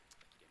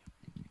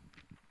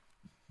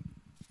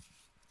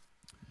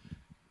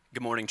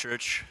Good morning,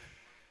 church.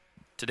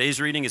 Today's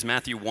reading is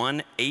Matthew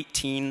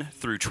 1:18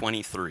 through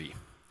 23.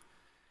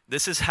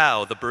 This is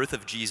how the birth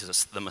of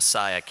Jesus, the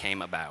Messiah,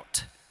 came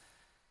about.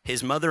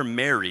 His mother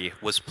Mary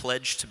was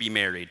pledged to be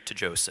married to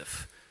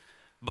Joseph.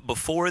 But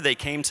before they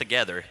came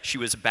together, she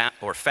was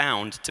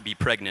found to be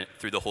pregnant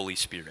through the Holy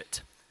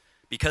Spirit.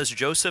 Because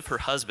Joseph, her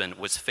husband,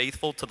 was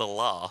faithful to the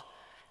law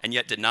and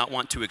yet did not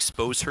want to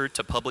expose her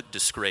to public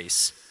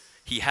disgrace,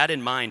 he had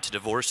in mind to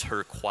divorce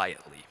her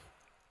quietly.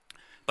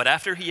 But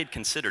after he had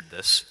considered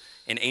this,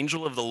 an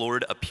angel of the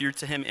Lord appeared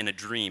to him in a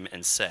dream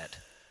and said,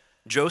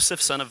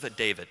 "Joseph, son of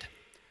David,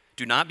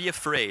 do not be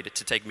afraid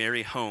to take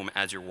Mary home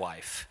as your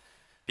wife,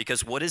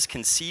 because what is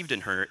conceived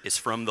in her is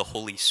from the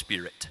Holy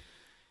Spirit.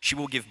 She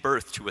will give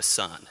birth to a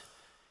son,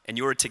 and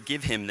you are to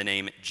give him the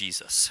name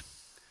Jesus,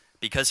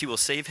 because he will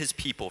save his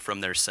people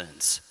from their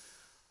sins."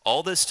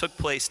 All this took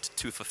place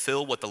to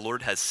fulfill what the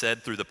Lord has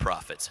said through the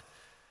prophet.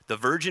 The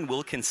virgin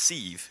will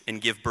conceive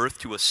and give birth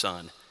to a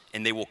son,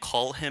 and they will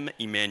call him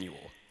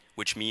Emmanuel,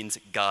 which means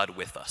God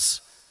with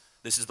us.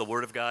 This is the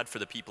word of God for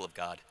the people of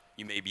God.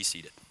 You may be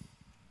seated.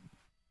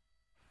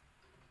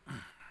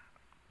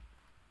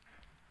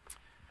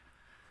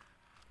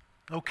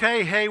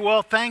 Okay, hey,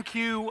 well, thank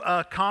you,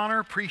 Connor.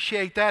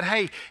 Appreciate that.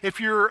 Hey, if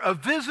you're a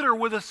visitor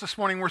with us this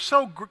morning, we're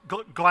so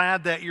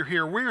glad that you're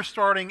here. We're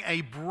starting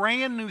a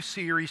brand new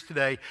series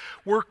today.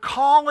 We're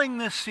calling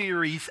this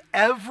series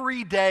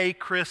Everyday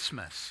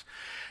Christmas.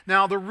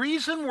 Now, the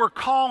reason we're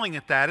calling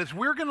it that is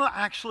we're going to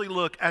actually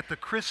look at the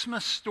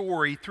Christmas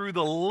story through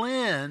the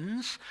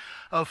lens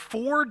of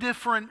four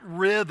different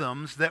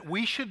rhythms that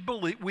we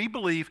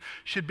believe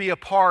should be a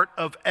part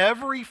of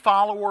every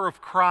follower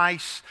of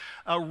Christ's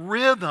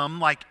rhythm,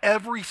 like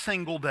every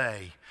single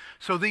day.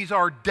 So these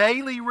are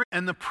daily,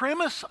 and the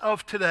premise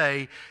of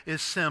today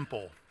is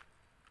simple.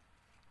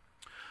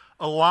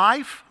 A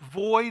life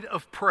void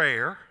of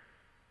prayer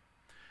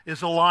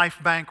is a life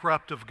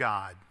bankrupt of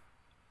God.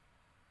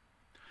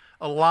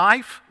 A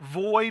life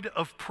void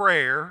of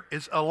prayer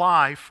is a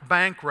life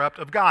bankrupt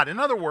of God. In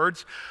other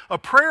words, a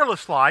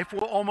prayerless life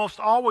will almost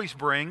always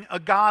bring a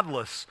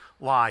godless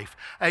life.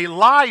 A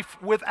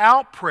life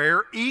without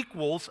prayer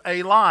equals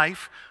a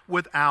life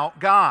without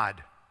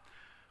God.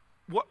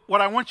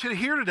 What I want you to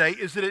hear today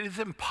is that it is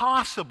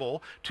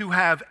impossible to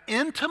have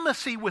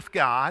intimacy with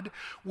God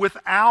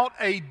without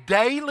a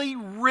daily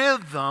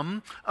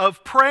rhythm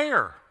of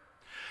prayer.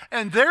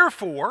 And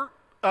therefore,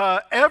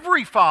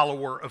 every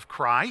follower of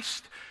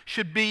Christ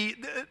should be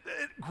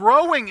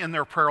growing in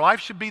their prayer life,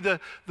 should be the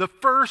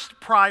first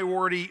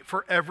priority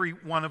for every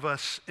one of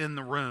us in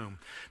the room.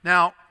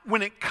 Now,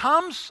 when it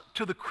comes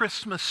to the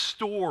Christmas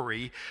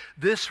story,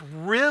 this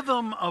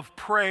rhythm of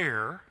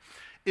prayer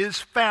is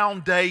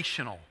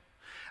foundational.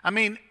 I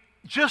mean,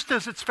 just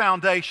as it's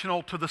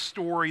foundational to the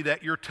story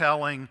that you're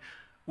telling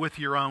with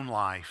your own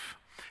life.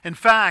 In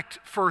fact,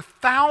 for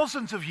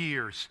thousands of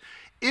years,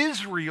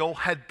 Israel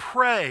had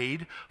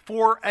prayed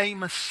for a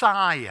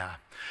Messiah.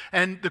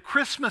 And the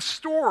Christmas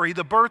story,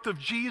 the birth of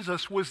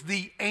Jesus, was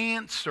the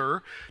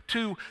answer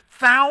to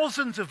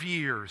thousands of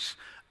years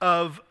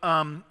of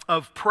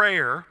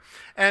prayer.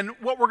 And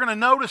what we're going to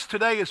notice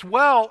today as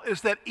well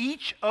is that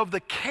each of the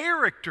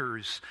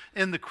characters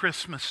in the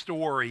Christmas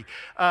story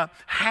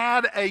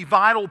had a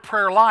vital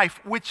prayer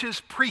life, which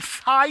is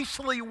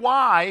precisely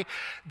why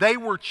they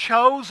were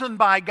chosen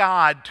by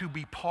God to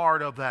be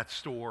part of that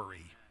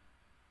story.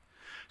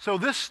 So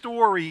this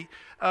story,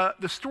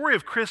 the story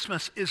of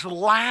Christmas is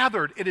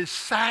lathered, it is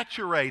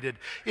saturated,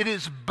 it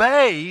is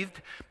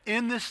bathed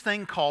in this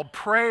thing called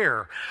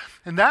prayer.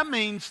 And that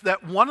means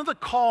that one of the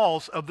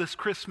calls of this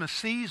Christmas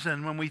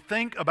season when we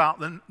think about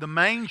the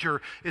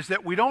manger is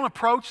that we don't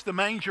approach the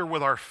manger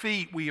with our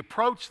feet, we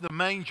approach the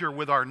manger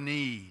with our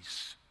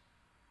knees.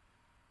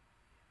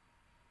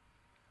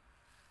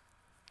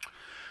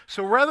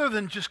 So rather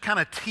than just kind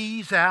of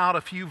tease out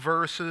a few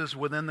verses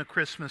within the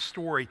Christmas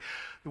story,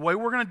 the way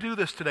we're going to do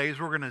this today is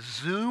we're going to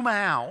zoom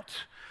out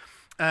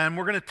and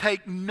we're going to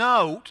take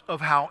note of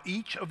how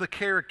each of the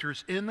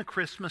characters in the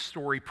Christmas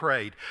story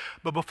prayed.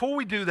 But before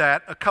we do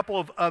that, I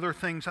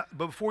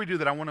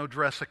want to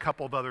address a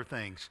couple of other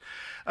things.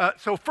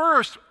 So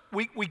first,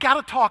 we got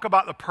to talk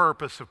about the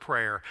purpose of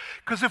prayer.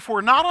 Because if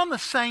we're not on the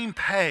same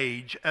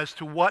page as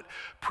to what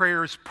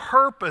prayer's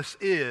purpose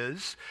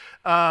is,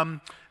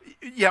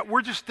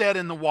 we're just dead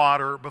in the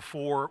water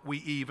before we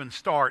even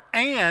start.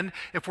 And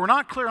if we're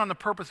not clear on the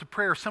purpose of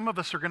prayer, some of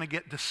us are going to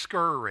get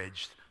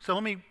discouraged. So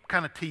let me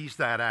kind of tease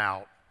that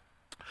out.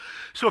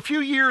 So a few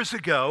years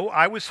ago,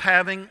 I was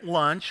having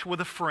lunch with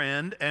a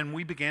friend, and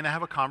we began to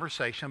have a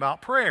conversation about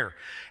prayer.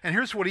 And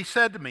here's what he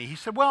said to me. He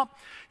said, well,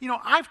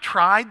 I've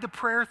tried the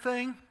prayer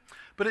thing,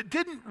 but it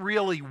didn't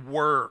really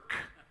work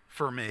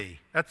for me.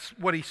 That's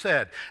what he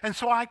said. And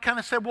so I kind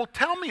of said, well,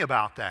 tell me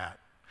about that.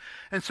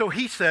 And so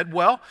he said,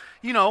 well,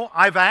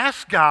 I've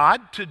asked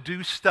God to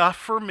do stuff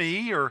for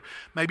me, or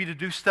maybe to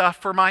do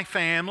stuff for my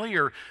family,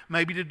 or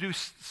maybe to do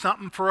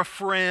something for a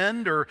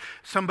friend or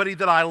somebody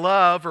that I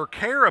love or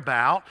care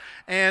about.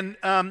 And,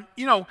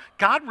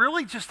 God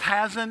really just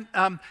hasn't,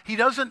 he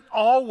doesn't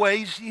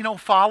always,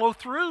 follow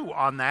through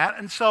on that.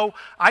 And so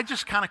I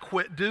just kind of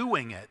quit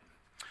doing it.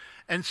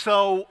 And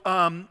so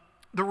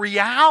the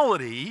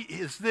reality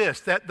is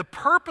this, that the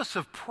purpose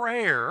of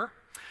prayer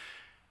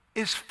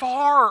is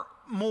far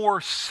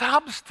more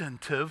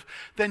substantive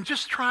than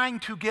just trying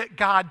to get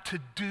God to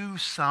do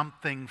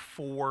something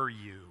for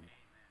you,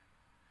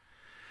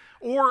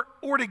 or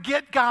to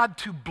get God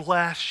to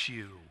bless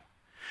you.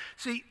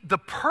 See, the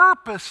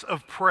purpose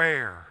of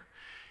prayer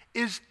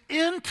is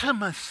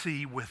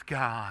intimacy with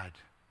God.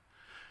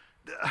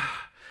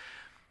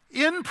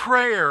 In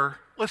prayer,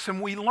 listen,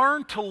 we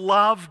learn to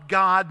love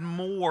God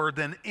more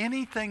than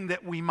anything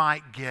that we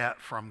might get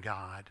from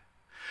God.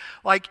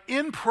 Like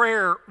in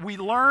prayer, we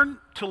learn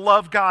to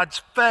love God's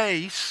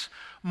face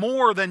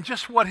more than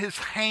just what His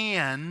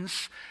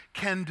hands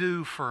can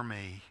do for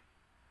me.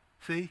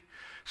 See?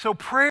 So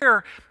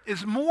prayer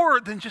is more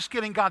than just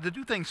getting God to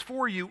do things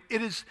for you.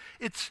 It's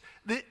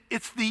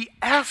the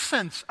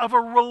essence of a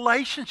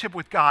relationship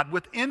with God,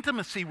 with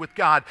intimacy with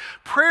God.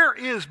 Prayer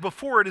is,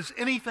 before it is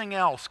anything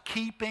else,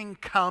 keeping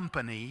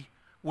company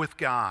with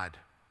God.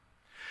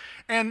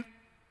 And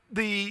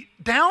the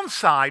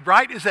downside,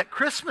 right, is at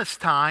Christmas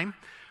time,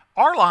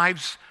 our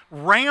lives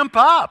ramp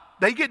up.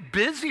 They get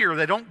busier.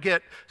 They don't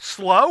get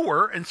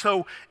slower. And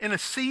so in a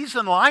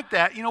season like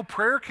that,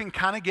 prayer can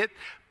kind of get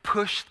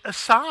pushed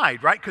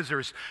aside, right? Because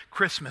there's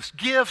Christmas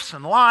gifts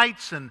and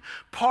lights and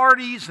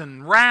parties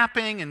and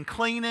wrapping and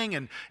cleaning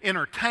and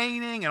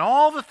entertaining and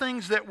all the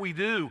things that we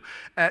do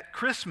at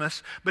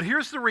Christmas. But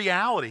here's the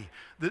reality.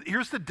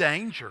 Here's the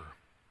danger.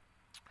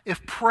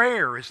 If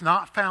prayer is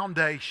not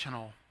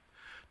foundational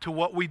to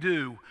what we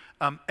do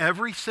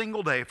every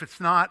single day, if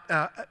it's not,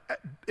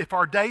 if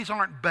our days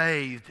aren't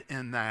bathed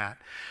in that,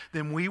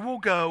 then we'll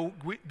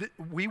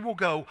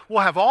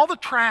have all the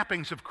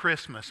trappings of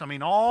Christmas. I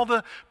mean, all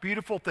the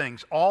beautiful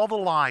things, all the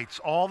lights,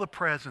 all the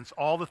presents,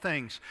 all the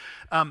things.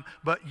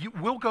 But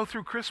we'll go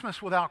through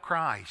Christmas without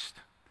Christ.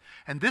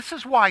 And this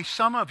is why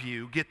some of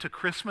you get to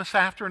Christmas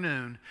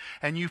afternoon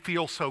and you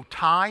feel so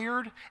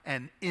tired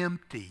and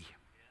empty.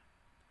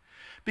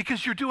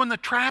 Because you're doing the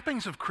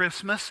trappings of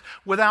Christmas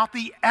without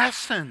the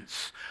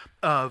essence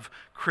of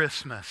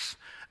Christmas.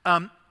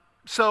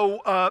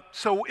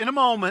 So in a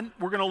moment,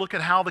 we're going to look at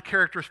how the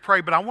characters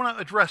pray, but I want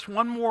to address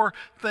one more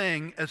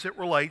thing as it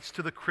relates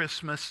to the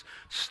Christmas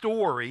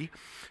story.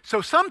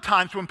 So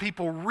sometimes when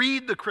people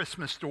read the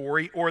Christmas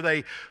story,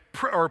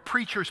 or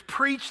preachers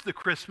preach the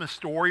Christmas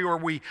story, or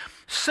we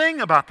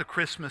sing about the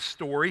Christmas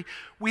story,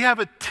 we have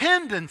a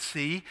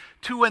tendency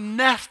to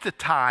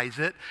anesthetize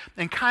it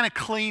and kind of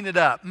clean it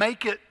up,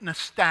 make it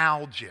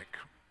nostalgic.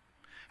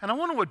 And I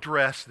want to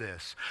address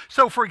this.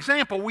 So, for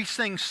example, we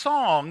sing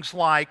songs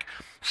like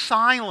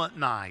Silent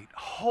Night,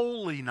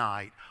 Holy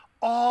Night,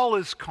 All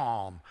is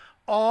Calm,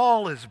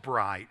 All is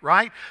Bright,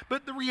 right?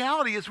 But the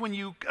reality is, when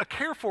a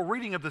careful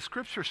reading of the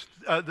scriptures,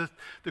 the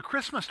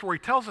Christmas story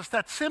tells us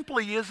that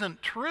simply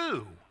isn't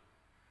true.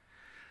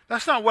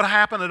 That's not what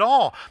happened at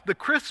all. The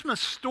Christmas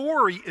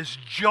story is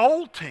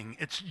jolting.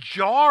 It's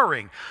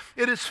jarring.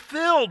 It is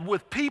filled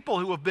with people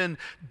who have been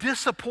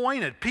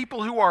disappointed,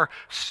 people who are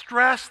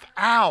stressed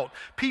out,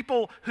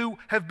 people who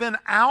have been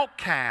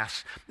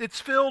outcasts. It's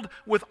filled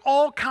with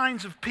all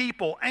kinds of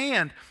people.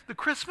 And the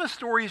Christmas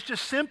story is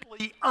just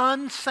simply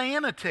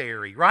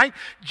unsanitary, right?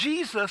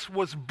 Jesus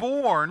was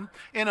born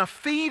in a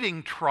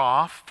feeding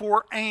trough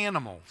for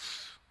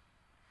animals,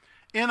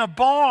 in a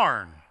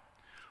barn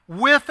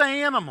with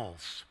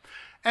animals.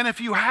 And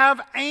if you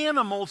have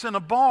animals in a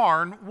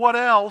barn, what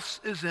else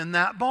is in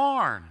that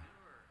barn?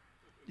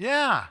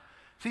 Yeah.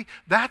 See,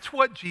 that's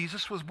what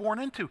Jesus was born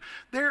into.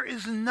 There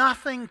is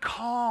nothing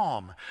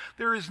calm.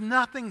 There is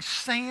nothing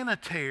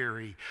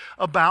sanitary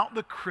about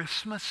the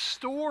Christmas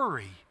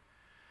story.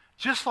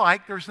 Just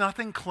like there's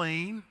nothing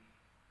clean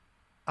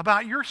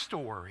about your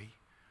story.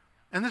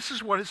 And this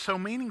is what is so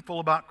meaningful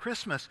about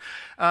Christmas.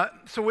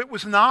 So it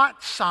was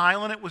not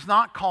silent, it was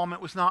not calm, it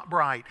was not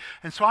bright.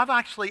 And so I've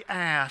actually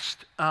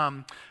asked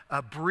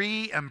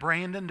Bree and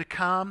Brandon to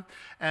come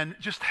and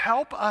just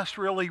help us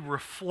really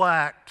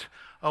reflect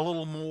a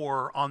little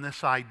more on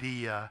this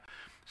idea.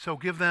 So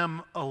give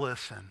them a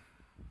listen.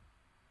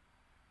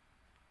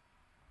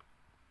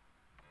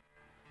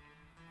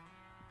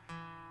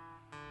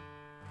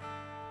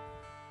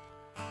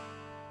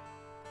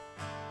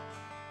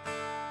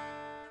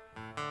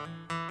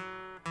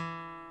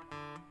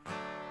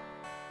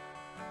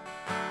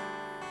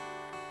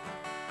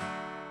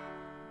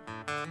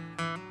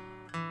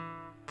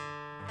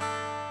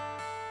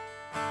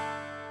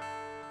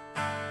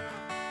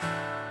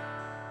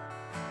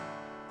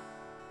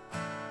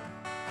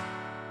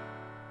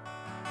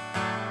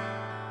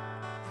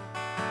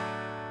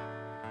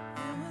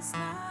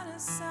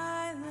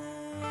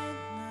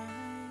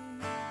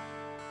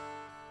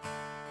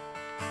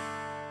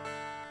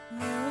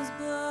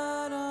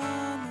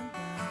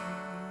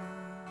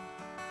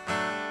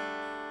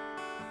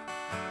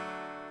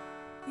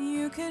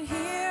 could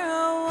hear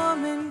a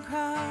woman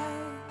cry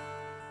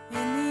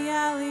in the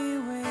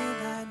alleyway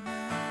that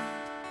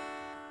night,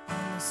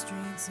 in the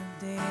streets of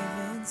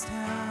David's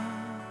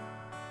town.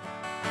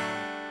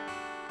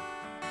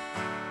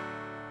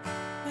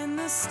 And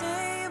the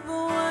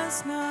stable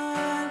was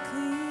not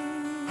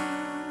clean,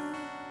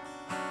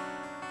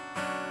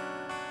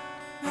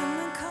 and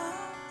the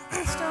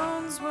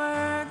cobblestones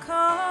were cold.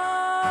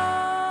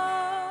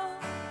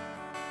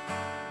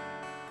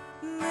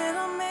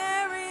 Little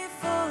Mary,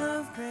 full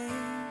of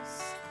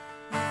grace,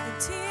 with the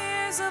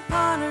tears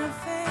upon her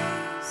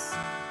face,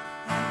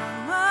 and her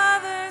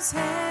mother's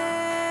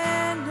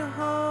hand to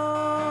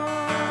hold.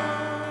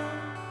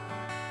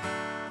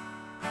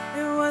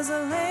 It was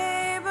a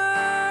labor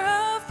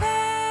of pain.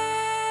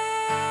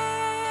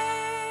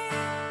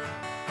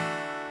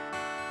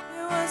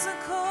 It was a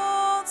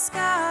cold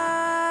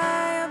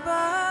sky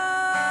above,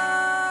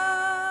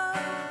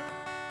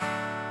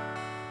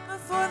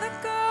 before the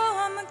girl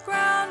on the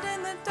ground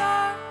in the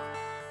dark,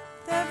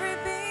 with every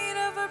beat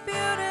of her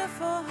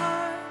beautiful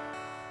heart.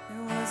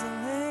 It was a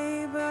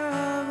labor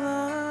of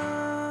love.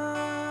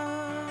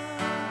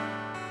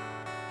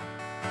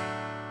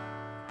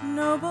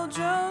 Noble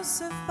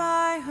Joseph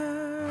by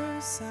her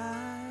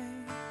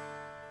side,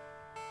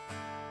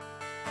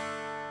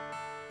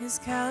 his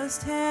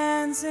calloused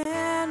hands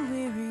and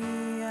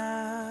weary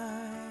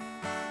eyes.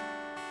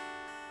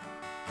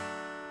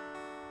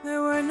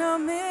 There were no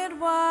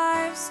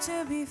midwives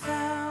to be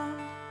found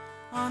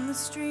on the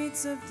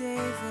streets of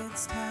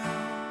David's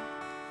town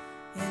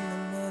in the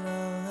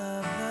middle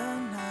of the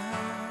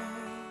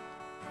night.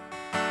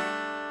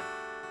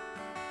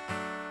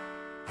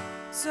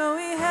 So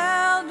he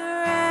held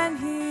her and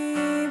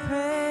he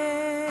prayed,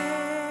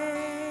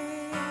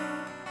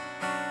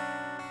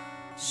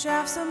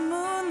 shafts of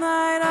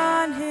moonlight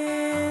on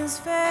his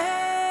face,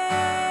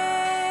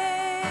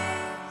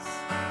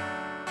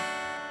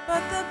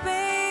 but the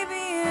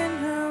baby in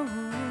her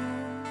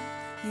womb,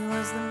 he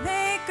was the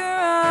maker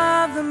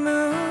of the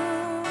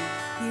moon.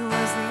 He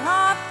was the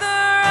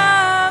author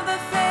of the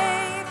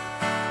faith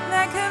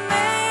that could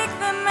make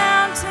the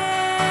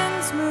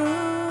mountains move.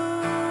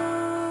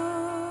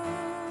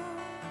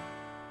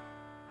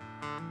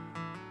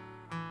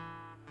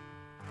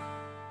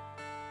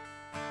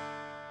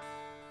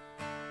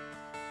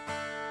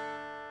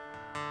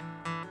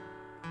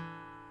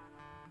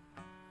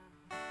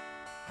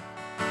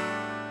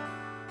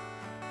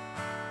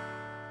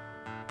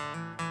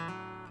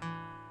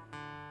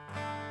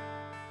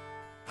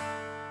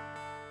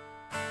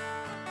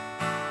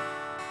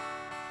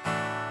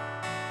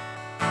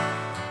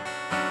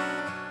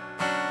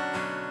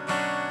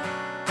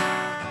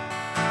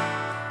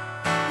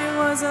 It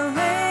was a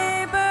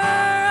labor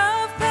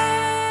of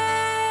pain.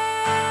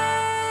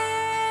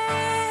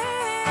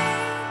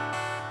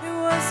 It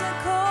was a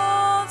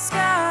cold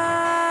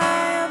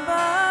sky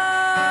above,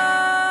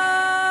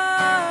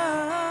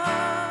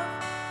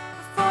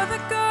 before the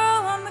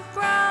girl on the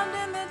ground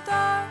in the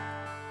dark,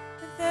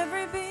 with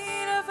every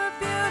beat of her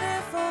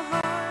beautiful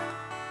heart.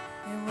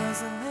 It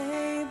was a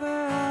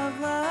labor of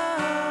love.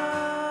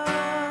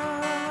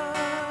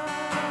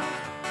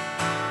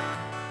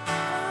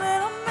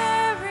 Little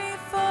Mary,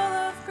 full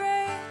of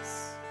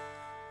grace,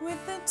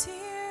 with the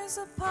tears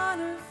upon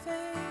her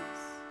face.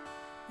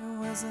 It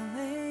was a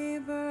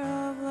labor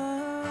of love.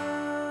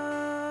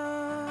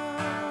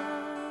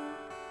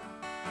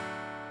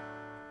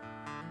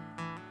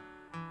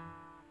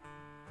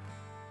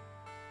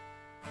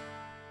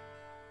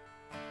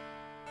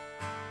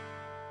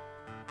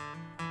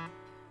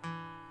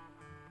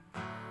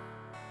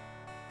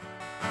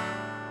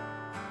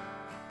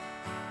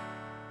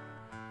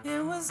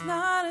 It was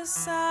not a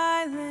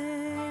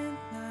silent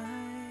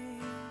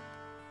night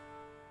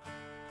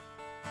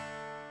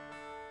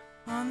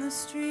on the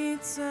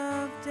streets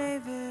of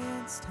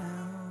David's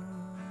town.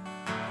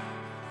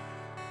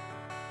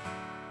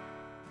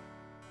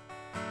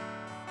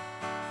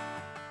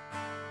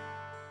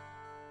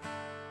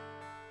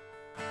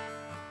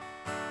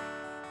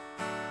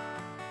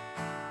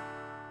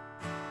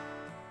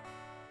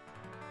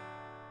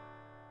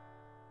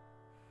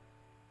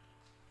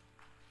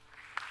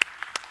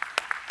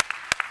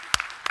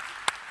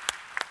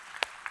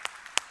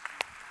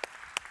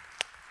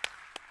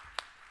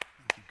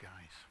 Thank you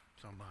guys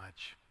so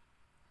much.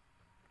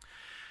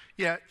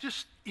 Yeah,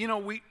 just,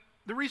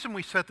 the reason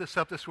we set this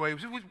up this way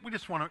is we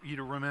just want you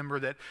to remember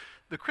that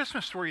the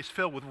Christmas story is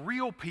filled with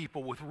real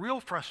people, with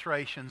real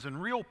frustrations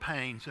and real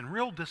pains and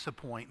real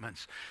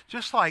disappointments,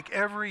 just like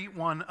every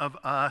one of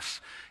us,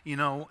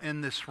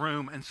 in this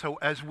room. And so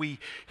as we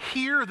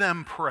hear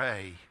them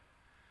pray,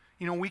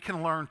 we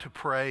can learn to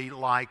pray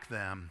like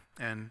them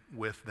and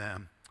with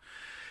them.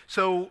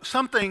 So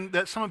something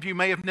that some of you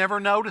may have never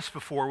noticed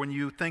before when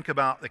you think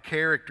about the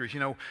characters,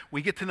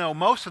 we get to know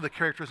most of the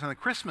characters in the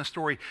Christmas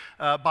story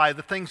by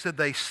the things that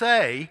they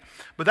say,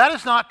 but that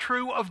is not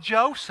true of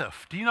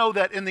Joseph. Do you know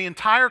that in the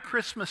entire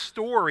Christmas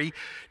story,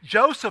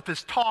 Joseph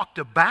is talked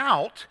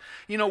about,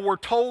 we're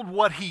told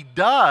what he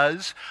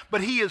does,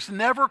 but he is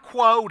never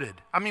quoted.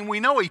 I mean,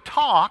 we know he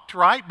talked,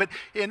 right? But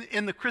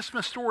in the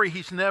Christmas story,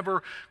 he's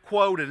never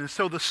quoted. And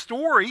so the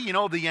story,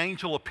 the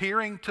angel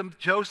appearing to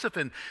Joseph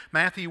in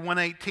Matthew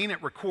 1:18,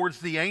 it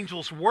records the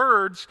angel's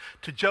words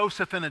to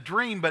Joseph in a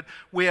dream, but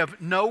we have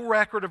no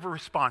record of a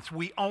response.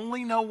 We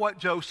only know what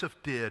Joseph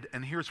did,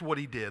 and here's what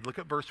he did. Look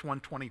at verse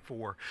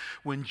 124.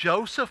 When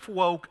Joseph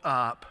woke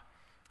up,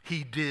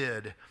 he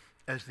did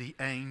as the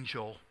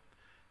angel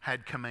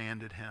had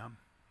commanded him.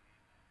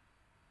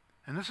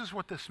 And this is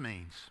what this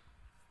means.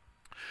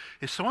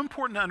 It's so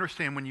important to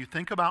understand when you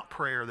think about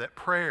prayer that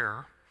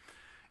prayer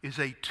is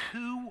a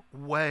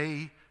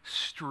two-way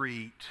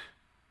street.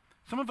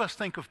 Some of us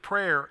think of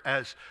prayer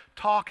as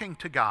talking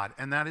to God,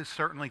 and that is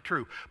certainly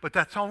true. But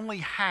that's only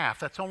half.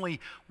 That's only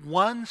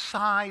one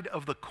side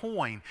of the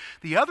coin.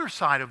 The other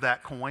side of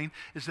that coin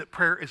is that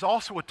prayer is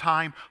also a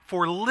time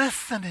for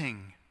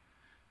listening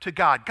to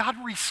God. God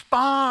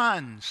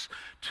responds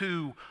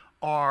to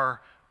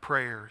our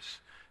prayers.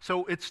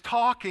 So it's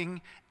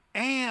talking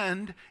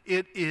and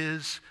it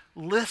is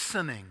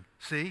listening.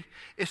 See?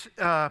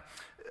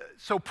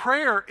 So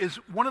prayer is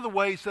one of the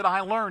ways that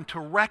I learned to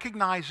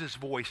recognize His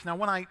voice. Now,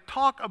 when I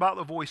talk about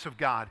the voice of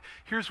God,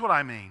 here's what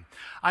I mean.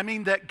 I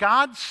mean that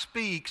God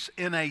speaks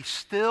in a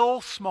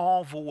still,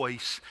 small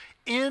voice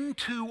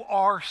into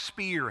our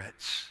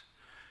spirits.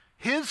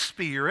 His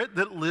Spirit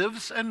that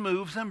lives and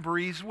moves and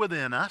breathes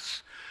within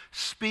us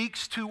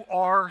speaks to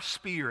our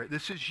spirit.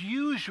 This is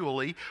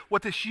usually,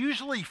 what this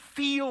usually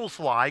feels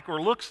like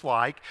or looks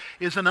like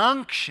is an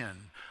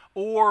unction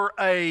or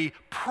a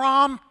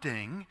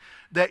prompting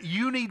that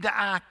you need to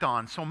act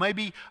on. So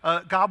maybe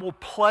God will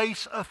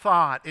place a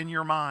thought in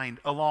your mind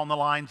along the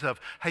lines of,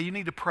 hey, you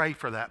need to pray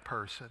for that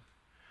person.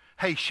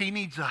 Hey, she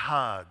needs a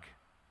hug.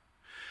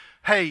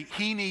 Hey,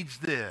 he needs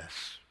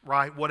this,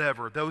 right?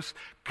 Whatever. Those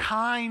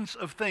kinds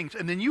of things.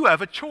 And then you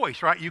have a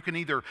choice, right? You can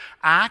either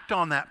act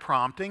on that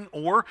prompting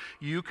or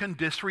you can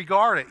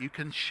disregard it. You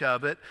can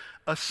shove it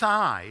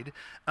aside.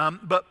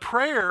 But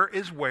prayer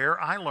is where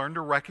I learned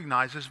to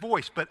recognize His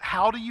voice. But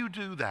how do you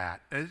do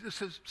that?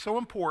 This is so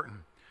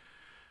important.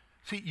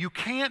 See, you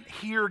can't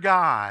hear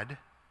God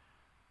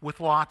with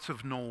lots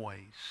of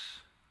noise.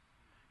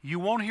 You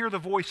won't hear the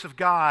voice of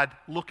God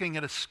looking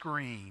at a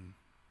screen.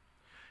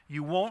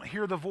 You won't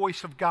hear the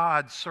voice of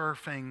God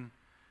surfing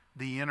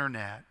the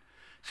internet.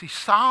 See,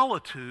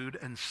 solitude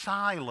and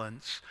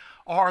silence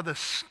are the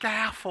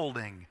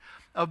scaffolding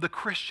of the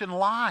Christian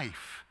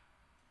life.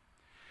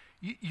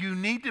 You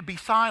need to be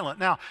silent.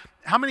 Now,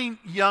 how many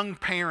young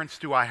parents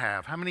do I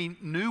have? How many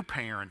new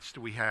parents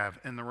do we have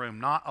in the room?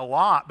 Not a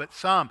lot, but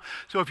some.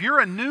 So if you're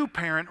a new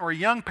parent or a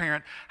young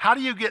parent, how do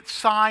you get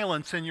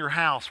silence in your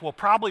house? Well,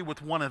 probably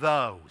with one of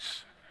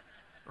those,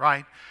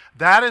 right?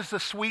 That is the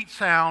sweet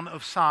sound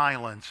of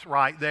silence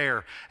right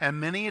there. And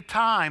many a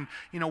time,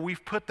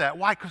 we've put that.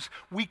 Why? Because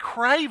we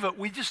crave it.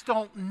 We just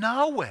don't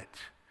know it.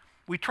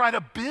 We try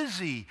to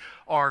busy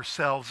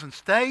ourselves and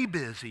stay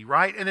busy,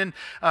 right? And in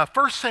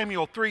 1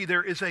 Samuel 3,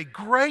 there is a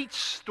great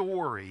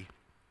story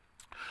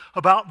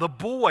about the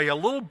boy, a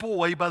little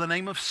boy by the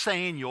name of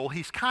Samuel.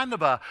 He's kind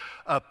of a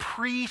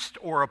priest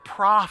or a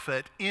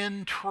prophet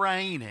in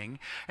training,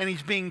 and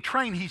he's being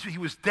trained. He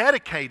was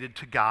dedicated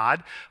to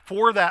God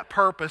for that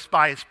purpose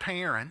by his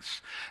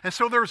parents. And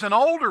so there's an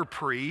older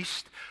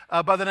priest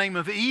by the name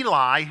of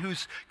Eli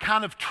who's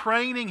kind of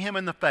training him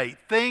in the faith.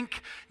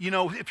 Think,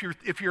 if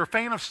you're a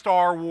fan of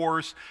Star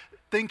Wars,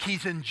 think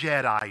he's in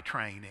Jedi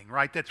training,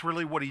 right? That's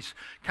really what he's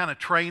kind of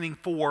training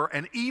for.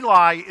 And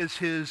Eli is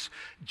his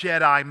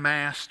Jedi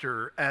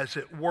master, as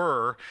it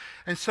were.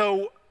 And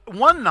so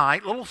one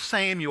night, little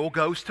Samuel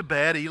goes to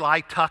bed. Eli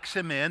tucks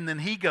him in, then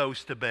he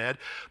goes to bed.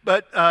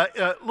 But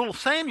little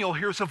Samuel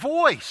hears a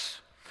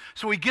voice.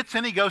 So he gets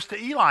in, he goes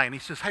to Eli, and he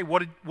says, hey,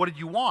 what did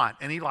you want?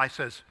 And Eli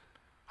says,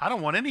 I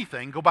don't want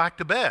anything. Go back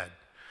to bed.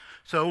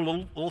 So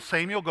little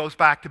Samuel goes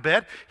back to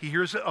bed. He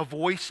hears a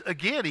voice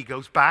again. He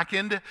goes back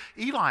into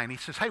Eli and he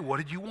says, hey, what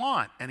did you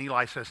want? And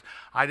Eli says,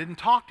 I didn't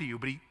talk to you.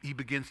 But he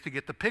begins to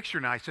get the picture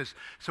now. He says,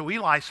 so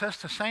Eli says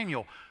to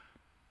Samuel,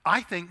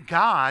 I think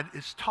God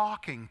is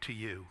talking to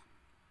you.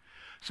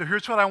 So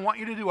here's what I want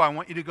you to do. I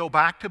want you to go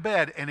back to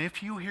bed. And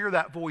if you hear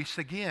that voice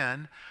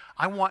again,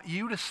 I want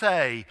you to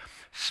say,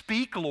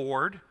 speak,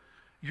 Lord,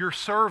 your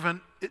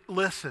servant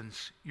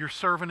listens. Your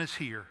servant is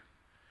here.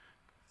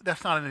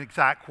 That's not an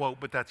exact quote,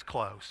 but that's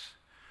close.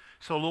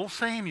 So little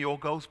Samuel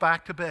goes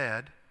back to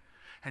bed,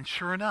 and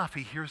sure enough,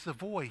 he hears the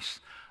voice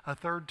a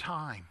third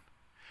time.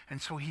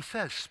 And so he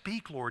says,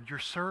 speak, Lord, your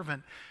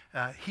servant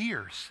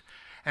hears.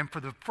 And for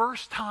the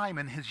first time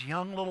in his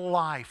young little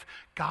life,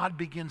 God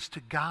begins to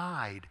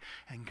guide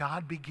and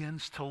God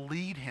begins to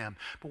lead him.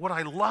 But what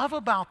I love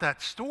about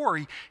that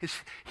story is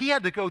he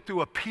had to go through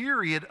a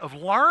period of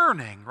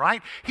learning,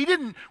 right?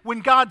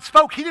 When God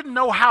spoke, he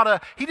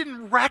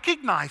didn't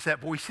recognize that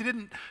voice. He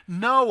didn't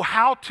know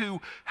how to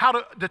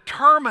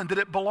determine that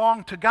it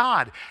belonged to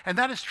God. And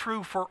that is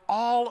true for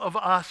all of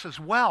us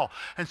as well.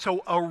 And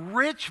so a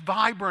rich,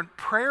 vibrant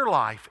prayer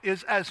life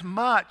is as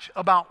much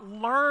about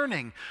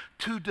learning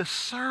to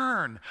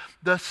discern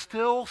the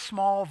still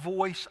small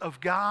voice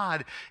of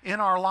God in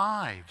our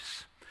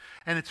lives.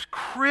 And it's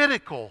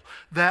critical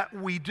that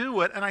we do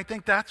it. And I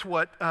think that's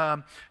what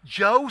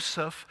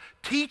Joseph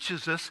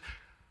teaches us.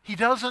 He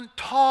doesn't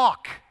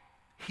talk,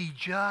 he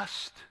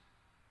just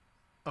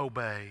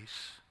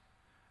obeys.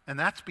 And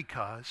that's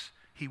because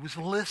he was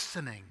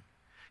listening.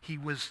 He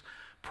was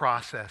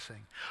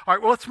processing. All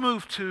right, well, let's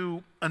move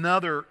to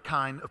another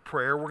kind of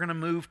prayer. We're going to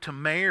move to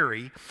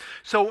Mary.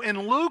 So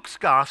in Luke's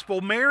gospel,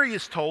 Mary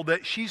is told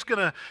that she's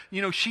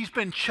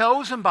been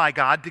chosen by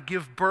God to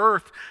give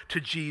birth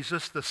to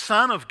Jesus, the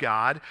Son of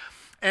God.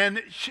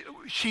 And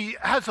she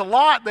has a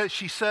lot that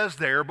she says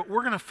there, but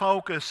we're going to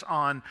focus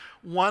on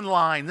one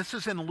line. This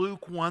is in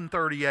Luke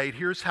 1:38.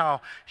 Here's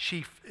how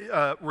she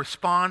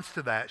responds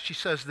to that. She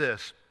says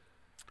this,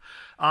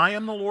 "I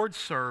am the Lord's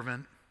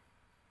servant.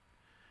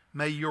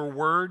 May your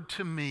word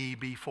to me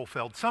be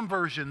fulfilled." Some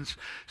versions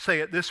say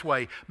it this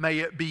way, "May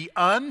it be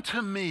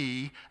unto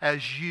me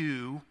as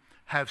you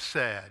have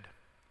said."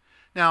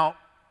 Now,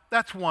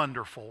 that's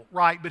wonderful,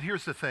 right? But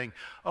here's the thing.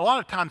 A lot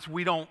of times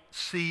we don't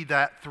see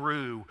that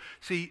through.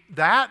 See,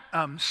 that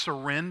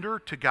surrender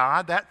to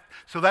God,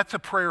 that's a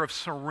prayer of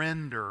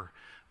surrender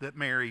that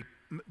Mary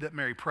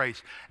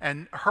prays.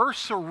 And her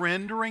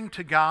surrendering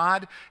to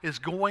God is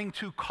going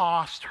to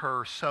cost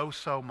her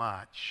so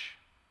much.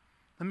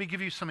 Let me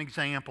give you some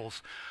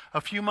examples.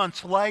 A few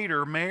months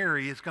later,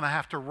 Mary is going to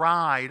have to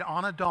ride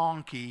on a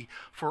donkey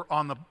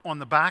on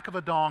the back of a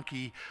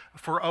donkey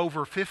for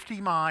over 50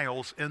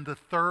 miles in the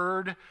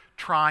 3rd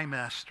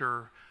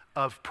trimester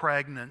of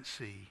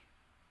pregnancy.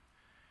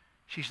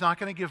 She's not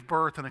going to give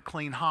birth in a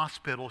clean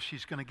hospital.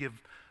 She's going to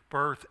give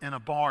birth in a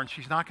barn.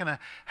 She's not going to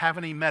have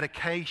any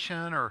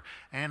medication or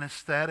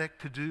anesthetic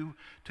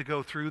to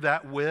go through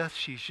that with.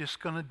 She's just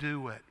going to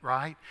do it,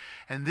 right?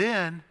 And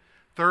then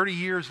 30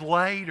 years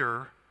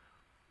later,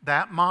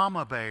 that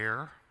mama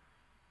bear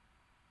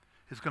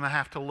is going to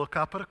have to look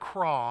up at a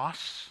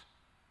cross,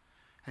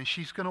 and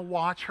she's going to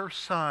watch her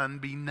son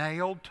be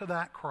nailed to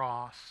that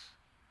cross,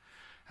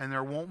 and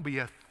there won't be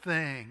a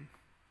thing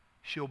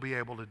she'll be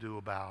able to do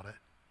about it.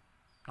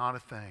 Not a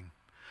thing.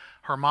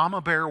 Her mama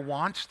bear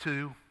wants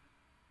to,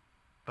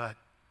 but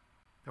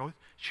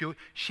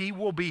she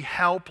will be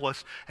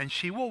helpless, and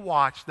she will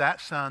watch that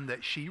son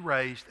that she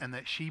raised and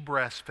that she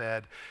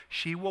breastfed,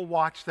 she will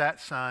watch that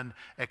son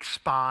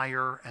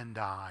expire and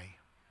die.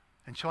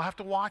 And she'll have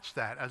to watch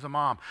that as a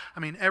mom.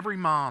 I mean, every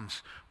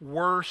mom's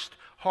worst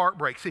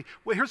heartbreak. See,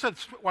 well, here's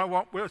what I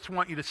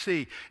want you to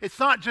see. It's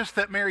not just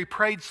that Mary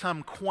prayed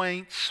some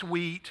quaint,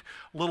 sweet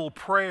little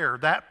prayer.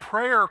 That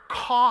prayer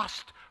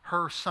cost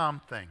her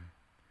something.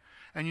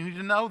 And you need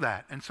to know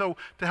that. And so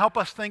to help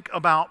us think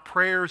about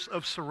prayers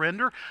of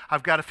surrender,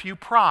 I've got a few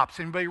props.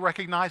 Anybody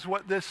recognize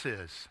what this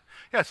is?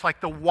 Yeah, it's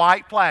like the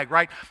white flag,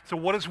 right? So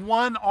what does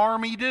one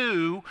army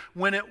do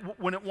when it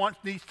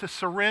needs to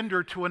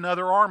surrender to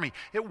another army?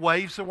 It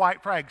waves the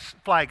white flag.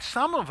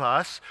 Some of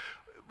us,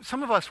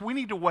 we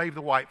need to wave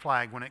the white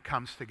flag when it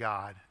comes to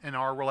God and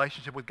our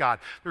relationship with God.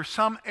 There's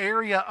some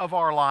area of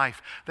our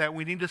life that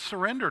we need to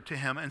surrender to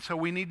Him. And so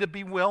we need to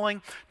be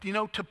willing,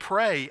 to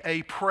pray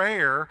a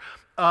prayer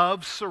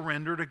of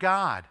surrender to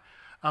God.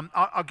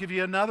 I'll give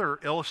you another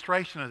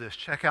illustration of this.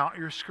 Check out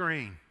your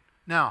screen.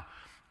 Now,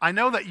 I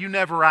know that you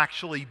never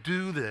actually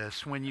do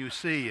this when you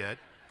see it.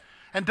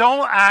 And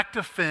don't act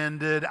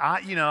offended.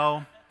 I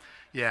know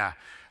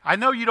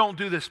you don't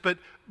do this, but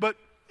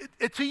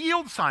it's a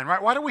yield sign,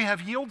 right? Why do we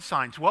have yield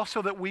signs? Well,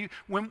 so that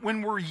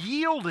when we're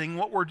yielding,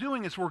 what we're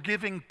doing is we're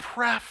giving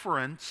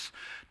preference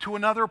to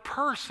another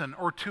person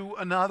or to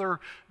another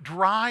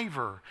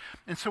driver.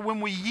 And so when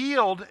we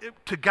yield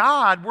to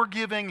God, we're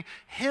giving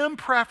Him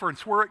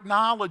preference. We're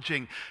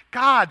acknowledging,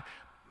 God,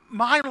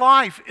 my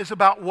life is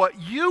about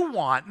what you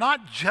want,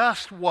 not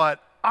just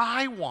what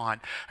I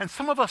want. And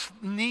some of us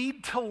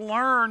need to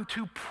learn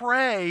to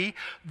pray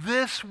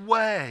this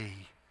way.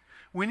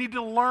 We need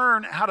to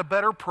learn how to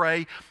better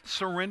pray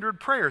surrendered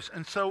prayers.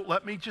 And so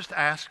let me just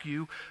ask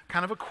you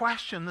kind of a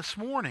question this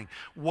morning.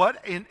 What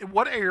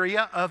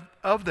area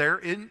of there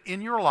in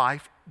your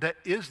life that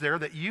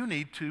you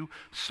need to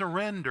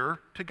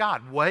surrender to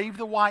God? Wave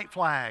the white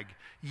flag.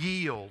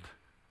 Yield,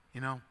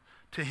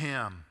 to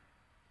Him.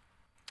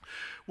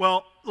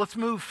 Well, let's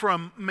move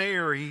from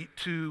Mary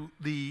to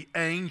the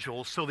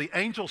angels. So the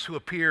angels who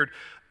appeared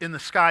in the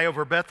sky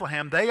over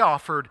Bethlehem, they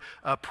offered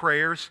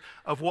prayers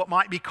of what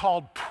might be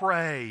called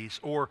praise,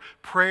 or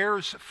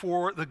prayers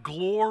for the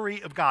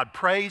glory of God,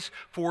 praise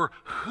for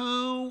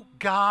who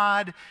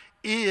God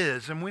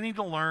is, and we need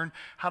to learn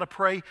how to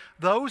pray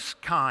those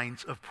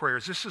kinds of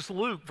prayers. This is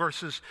Luke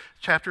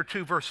chapter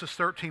 2, verses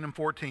 13 and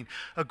 14.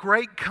 A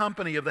great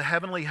company of the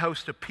heavenly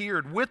host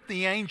appeared with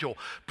the angel,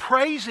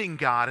 praising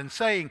God and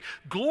saying,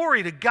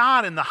 "Glory to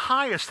God in the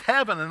highest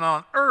heaven, and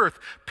on earth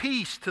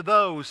peace to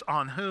those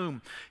on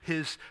whom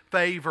his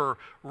favor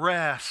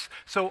rests."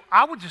 So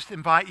I would just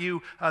invite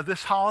you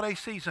this holiday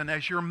season,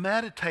 as you're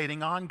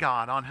meditating on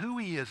God, on who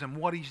he is and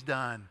what he's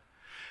done,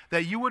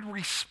 that you would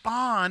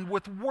respond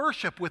with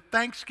worship, with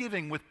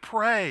thanksgiving, with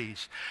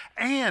praise,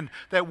 and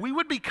that we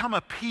would become a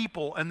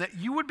people and that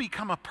you would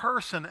become a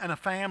person and a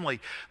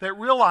family that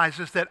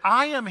realizes that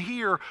I am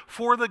here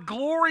for the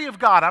glory of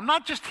God. I'm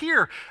not just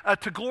here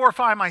to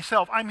glorify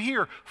myself. I'm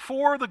here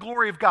for the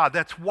glory of God.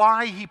 That's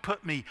why he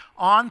put me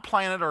on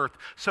planet Earth,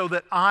 so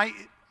that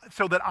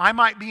I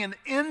might be an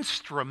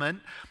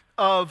instrument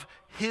of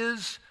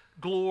his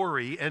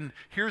glory. And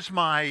here's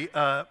my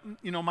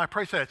my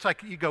praise. It's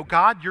like you go,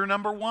 God, you're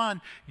number one.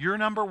 You're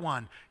number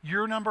one.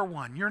 You're number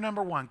one. You're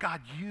number one.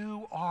 God,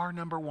 you are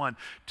number one.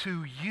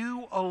 To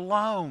you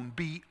alone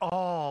be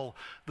all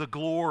the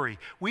glory.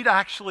 We'd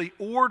actually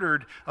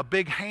ordered a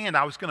big hand.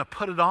 I was going to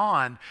put it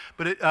on,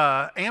 but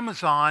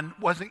Amazon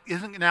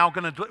isn't now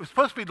going to. It was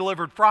supposed to be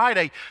delivered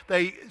Friday.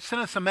 They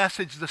sent us a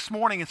message this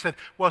morning and said,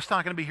 well, it's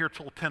not going to be here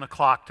till 10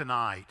 o'clock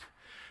tonight.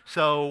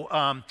 So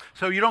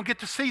you don't get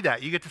to see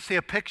that. You get to see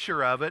a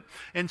picture of it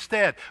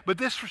instead. But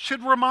this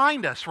should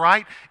remind us,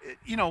 right?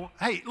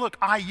 Hey, look,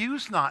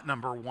 IU's not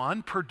number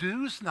one.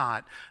 Purdue's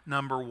not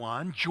number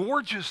one.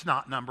 Georgia's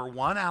not number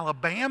one.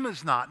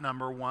 Alabama's not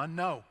number one.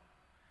 No,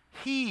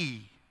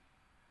 he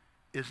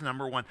is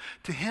number one.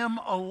 To him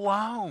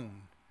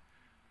alone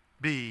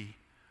be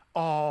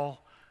all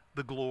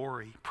the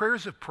glory.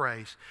 Prayers of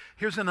praise.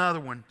 Here's another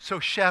one.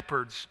 So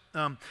shepherds,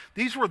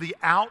 these were the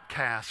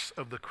outcasts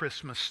of the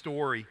Christmas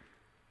story.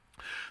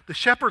 The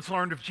shepherds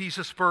learned of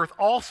Jesus' birth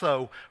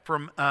also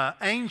from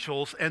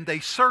angels, and they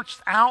searched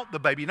out the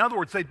baby. In other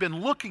words, they'd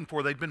been waiting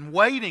for the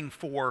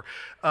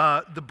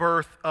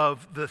birth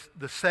of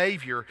the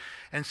Savior.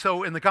 And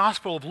so in the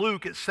Gospel of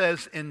Luke, it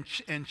says in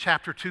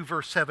chapter 2,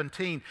 verse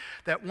 17,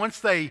 that once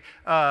they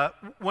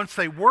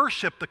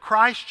worshiped the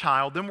Christ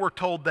child, then we're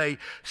told they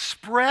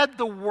spread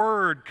the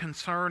word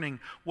concerning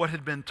what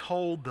had been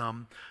told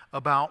them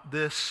about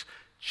this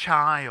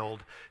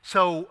child.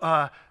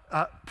 So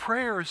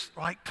prayers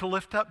like to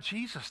lift up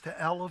Jesus, to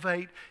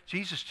elevate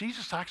Jesus.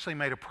 Jesus actually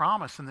made a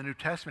promise in the New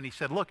Testament. He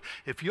said, look,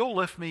 if you'll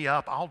lift me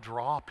up, I'll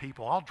draw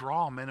people. I'll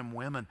draw men and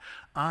women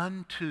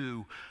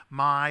unto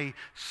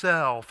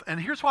myself.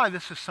 And here's why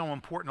this is so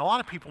important. A lot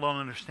of people don't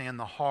understand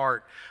the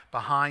heart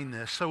behind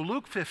this. So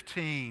Luke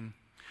 15,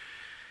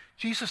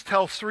 Jesus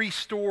tells three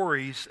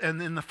stories,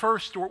 and in the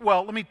first story,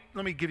 well, let me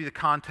give you the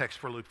context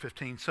for Luke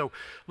 15. So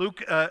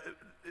Luke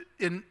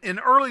in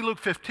early Luke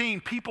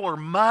 15, people are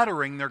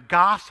muttering, they're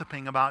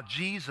gossiping about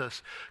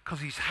Jesus because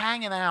he's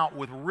hanging out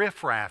with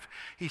riffraff.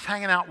 He's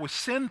hanging out with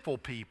sinful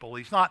people.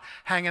 He's not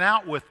hanging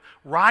out with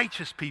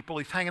righteous people.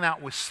 He's hanging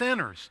out with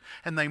sinners.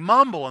 And they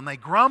mumble and they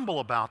grumble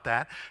about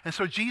that. And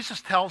so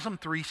Jesus tells them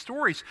three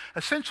stories,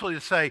 essentially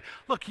to say,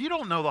 look, you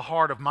don't know the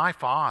heart of my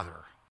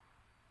Father.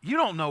 You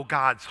don't know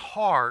God's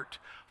heart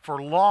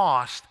for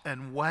lost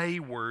and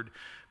wayward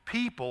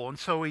people. And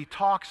so he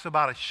talks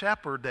about a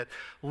shepherd that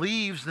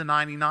leaves the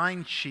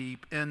 99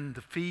 sheep in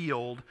the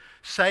field,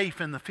 safe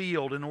in the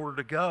field, in order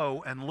to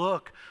go and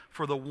look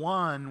for the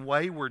one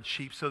wayward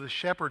sheep. So the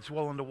shepherd's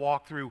willing to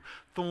walk through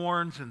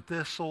thorns and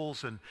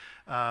thistles and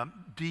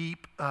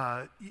deep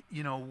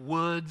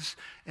woods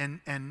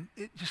and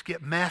it just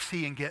get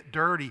messy and get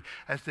dirty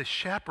as the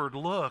shepherd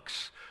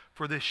looks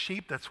for this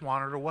sheep that's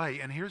wandered away.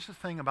 And here's the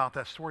thing about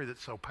that story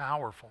that's so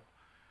powerful.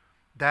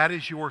 That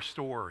is your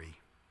story.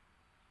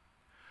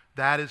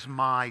 That is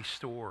my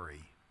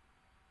story.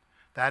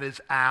 That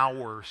is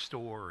our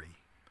story.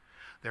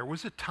 There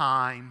was a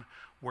time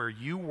where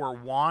you were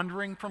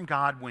wandering from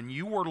God, when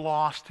you were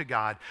lost to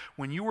God,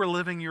 when you were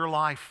living your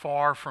life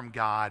far from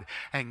God,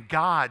 and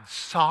God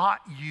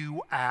sought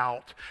you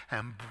out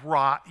and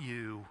brought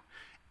you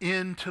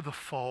into the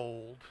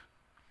fold,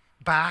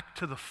 back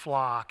to the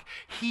flock.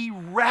 He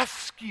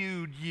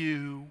rescued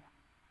you.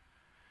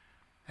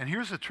 And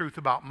here's the truth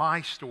about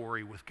my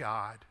story with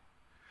God.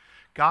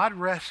 God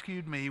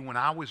rescued me when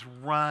I was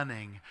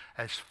running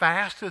as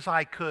fast as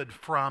I could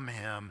from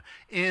him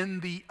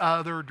in the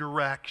other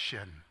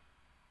direction.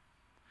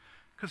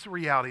 Because the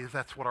reality is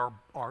that's what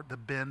the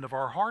bend of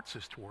our hearts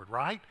is toward,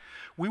 right?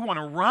 We want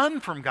to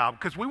run from God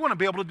because we want to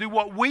be able to do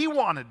what we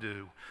want to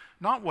do,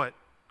 not what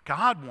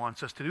God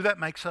wants us to do. That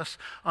makes us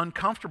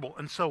uncomfortable.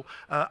 And so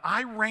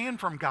I ran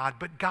from God,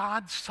 but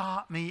God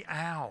sought me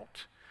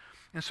out.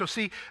 And so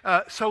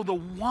so the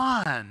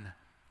one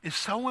is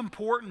so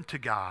important to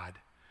God.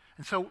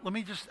 And so let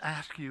me just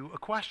ask you a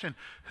question.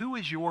 Who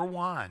is your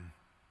one?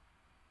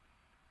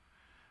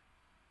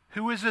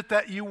 Who is it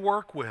that you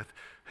work with?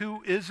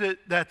 Who is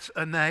it that's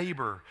a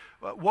neighbor?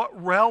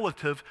 What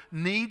relative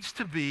needs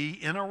to be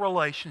in a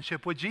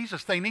relationship with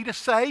Jesus? They need a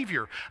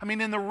Savior. I mean,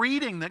 in the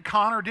reading that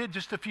Connor did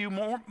just a few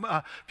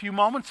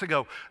moments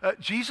ago,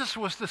 Jesus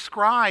was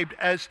described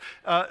as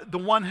the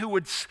one who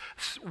would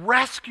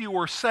rescue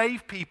or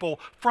save people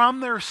from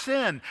their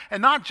sin.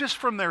 And not just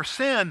from their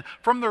sin,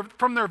 from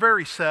their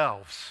very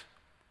selves.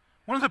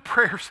 One of the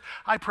prayers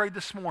I prayed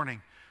this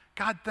morning,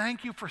 God,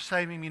 thank you for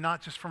saving me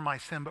not just from my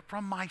sin, but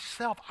from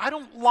myself. I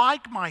don't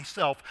like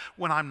myself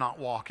when I'm not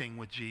walking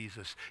with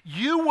Jesus.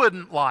 You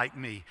wouldn't like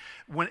me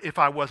if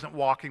I wasn't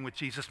walking with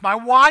Jesus. My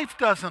wife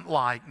doesn't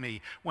like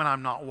me when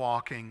I'm not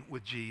walking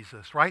with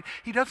Jesus, right?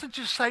 He doesn't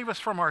just save us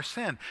from our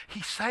sin.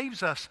 He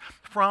saves us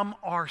from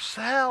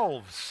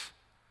ourselves.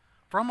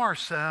 From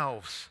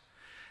ourselves.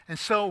 And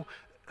so,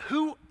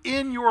 who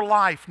in your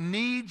life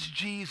needs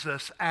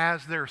Jesus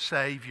as their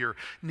Savior,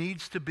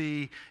 needs to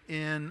be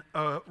in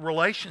a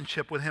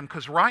relationship with Him?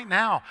 Because right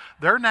now,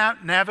 they're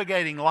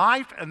navigating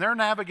life and they're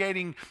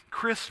navigating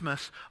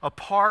Christmas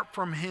apart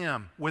from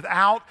Him,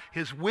 without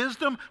His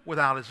wisdom,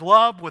 without His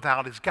love,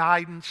 without His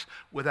guidance,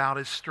 without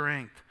His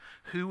strength.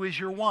 Who is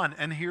your one?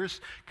 And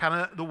here's kind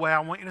of the way I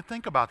want you to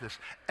think about this.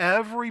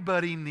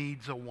 Everybody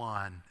needs a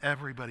one.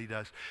 Everybody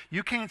does.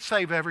 You can't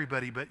save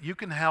everybody, but you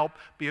can help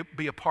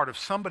be a part of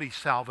somebody's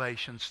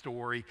salvation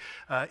story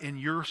in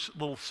your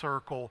little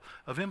circle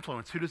of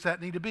influence. Who does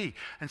that need to be?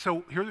 And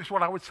so here's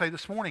what I would say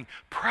this morning.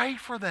 Pray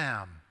for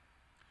them.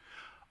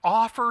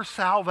 Offer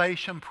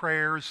salvation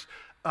prayers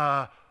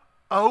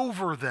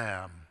over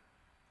them.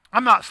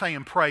 I'm not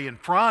saying pray in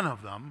front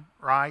of them,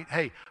 right?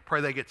 Hey,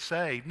 pray they get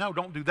saved. No,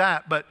 don't do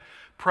that, but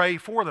pray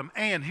for them.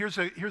 And here's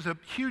a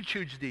huge,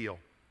 huge deal.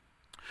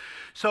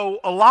 So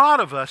a lot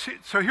of us,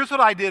 so here's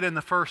what I did in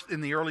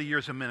the early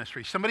years of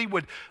ministry. Somebody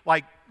would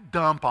like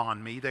dump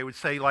on me. They would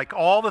say like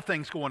all the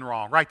things going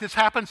wrong, right? This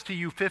happens to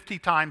you 50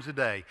 times a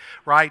day,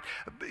 right?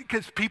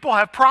 Because people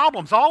have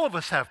problems. All of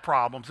us have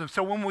problems. And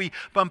so when we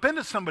bump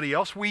into somebody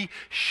else, we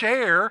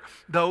share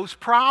those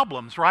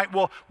problems, right?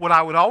 Well, what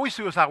I would always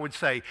do is I would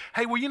say,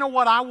 hey, well, you know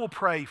what? I will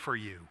pray for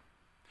you.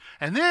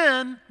 And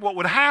then what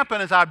would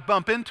happen is I'd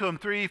bump into them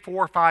 3,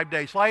 4, 5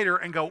 days later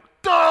and go,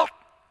 duh!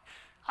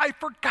 I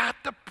forgot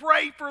to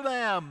pray for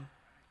them,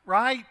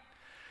 right?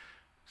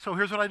 So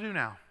here's what I do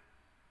now.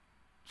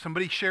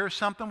 Somebody shares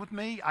something with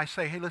me, I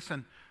say, hey,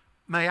 listen,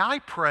 may I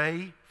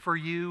pray for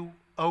you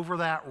over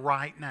that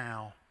right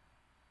now?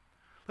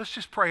 Let's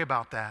just pray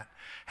about that.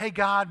 Hey,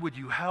 God, would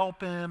you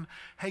help him?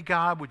 Hey,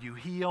 God, would you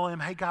heal him?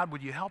 Hey, God,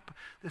 would you help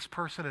this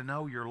person to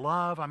know your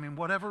love? I mean,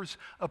 whatever's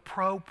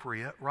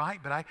appropriate, right?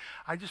 But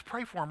I just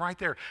pray for him right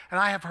there. And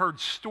I have heard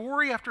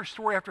story after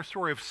story after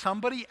story of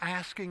somebody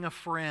asking a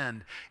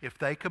friend if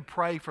they could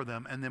pray for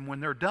them. And then when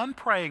they're done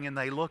praying and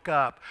they look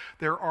up,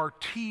 there are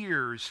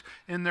tears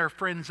in their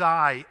friend's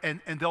eye.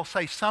 And they'll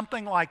say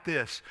something like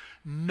this,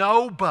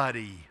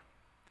 nobody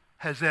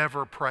has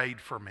ever prayed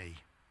for me.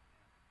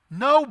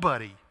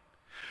 Nobody.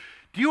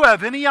 Do you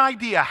have any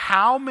idea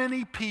how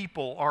many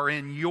people are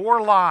in your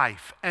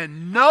life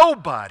and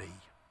nobody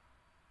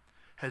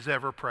has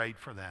ever prayed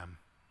for them?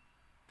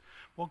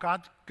 Well,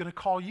 God's going to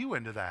call you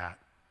into that.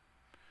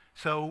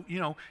 So,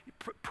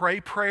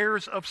 pray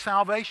prayers of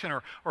salvation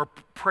or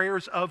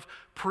prayers of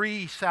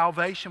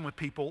pre-salvation with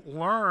people.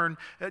 Learn,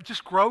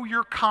 just grow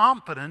your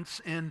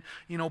confidence in,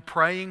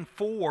 praying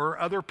for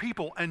other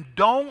people. And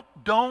don't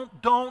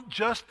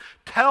just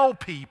tell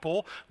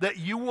people that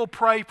you will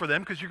pray for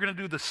them, because you're going to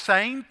do the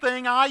same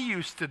thing I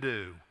used to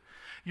do.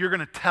 You're going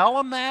to tell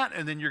them that,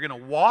 and then you're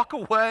going to walk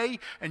away,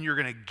 and you're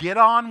going to get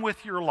on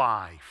with your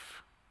life.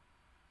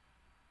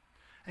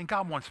 And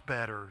God wants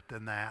better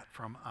than that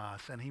from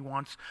us, and He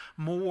wants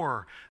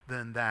more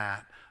than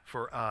that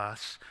for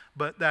us.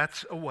 But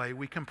that's a way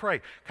we can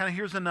pray. Kind of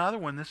here's another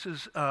one. This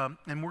is, and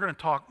we're going to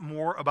talk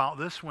more about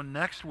this one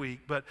next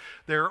week, but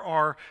there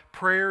are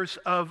prayers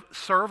of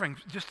serving,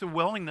 just the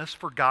willingness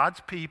for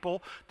God's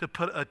people to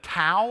put a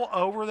towel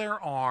over their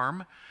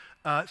arm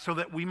so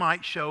that we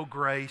might show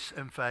grace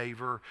and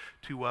favor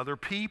to other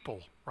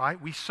people. Right?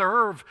 We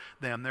serve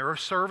them. They're a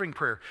serving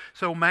prayer.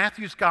 So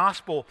Matthew's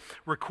gospel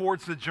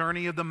records the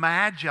journey of the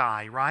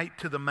Magi, right,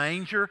 to the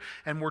manger.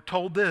 And we're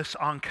told this,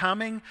 on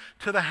coming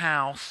to the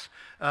house,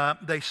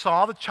 they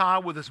saw the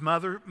child with his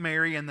mother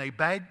Mary, and they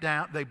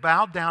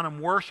bowed down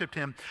and worshiped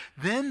him.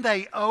 Then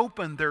they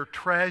opened their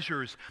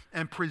treasures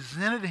and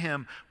presented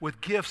him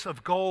with gifts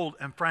of gold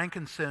and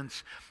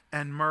frankincense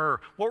and myrrh.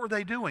 What were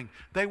they doing?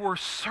 They were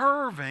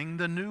serving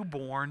the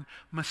newborn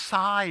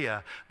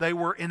Messiah. They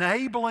were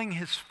enabling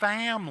his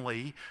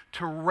family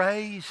to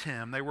raise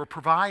him. They were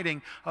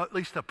providing at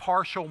least a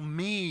partial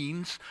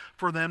means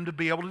for them to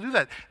be able to do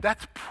that.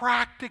 That's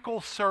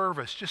practical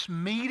service, just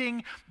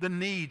meeting the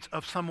needs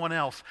of someone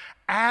else,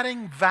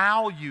 adding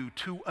value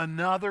to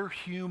another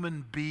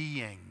human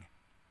being.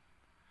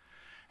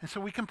 And so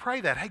we can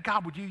pray that, hey,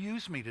 God, would you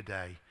use me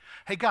today?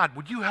 Hey, God,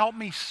 would you help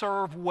me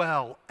serve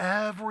well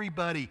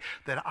everybody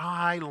that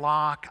I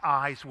lock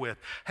eyes with?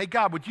 Hey,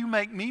 God, would you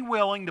make me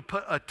willing to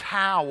put a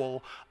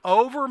towel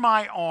over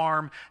my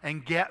arm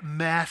and get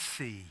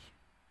messy?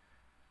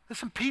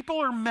 Listen, people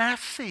are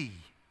messy.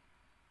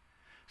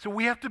 So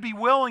we have to be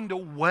willing to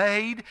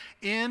wade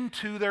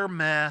into their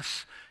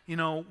mess,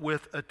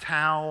 with a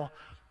towel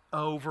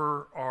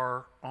over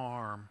our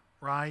arm,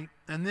 right?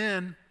 And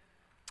then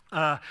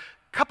a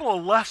couple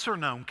of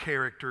lesser-known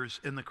characters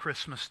in the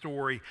Christmas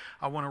story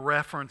I want to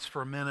reference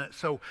for a minute.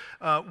 So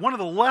one of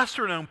the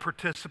lesser-known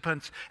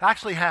participants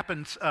actually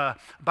happens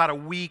about a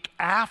week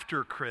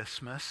after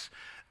Christmas.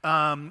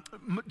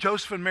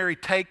 Joseph and Mary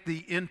take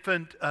the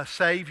infant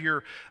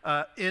Savior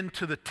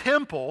into the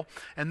temple,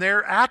 and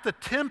there at the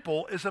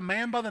temple is a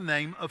man by the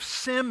name of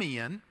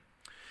Simeon.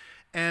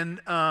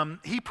 And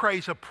he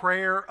prays a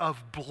prayer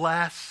of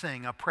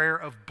blessing, And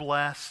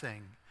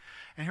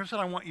here's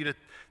what I want you to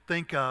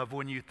think of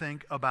when you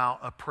think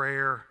about a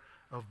prayer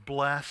of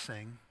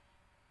blessing.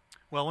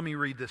 Well, let me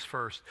read this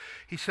first.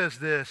 He says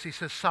this. He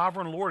says,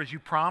 Sovereign Lord, as you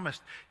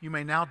promised, you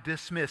may now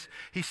dismiss.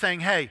 He's saying,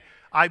 hey,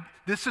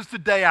 this is the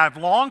day I've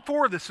longed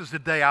for. This is the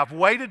day I've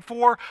waited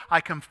for.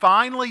 I can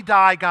finally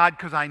die, God,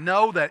 because I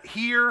know that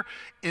here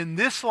in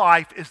this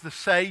life is the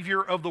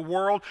Savior of the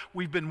world.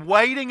 We've been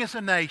waiting as a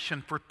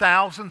nation for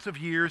thousands of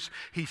years.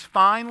 He's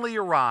finally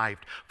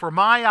arrived. For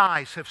my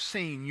eyes have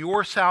seen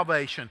your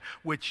salvation,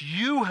 which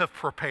you have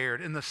prepared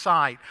in the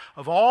sight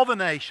of all the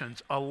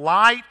nations, a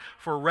light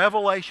for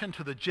revelation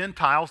to the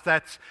Gentiles.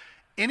 That's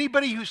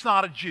anybody who's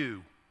not a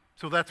Jew.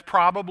 So that's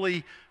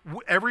probably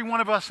every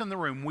one of us in the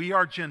room. We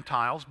are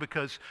Gentiles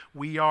because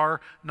we are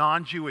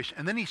non-Jewish.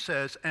 And then he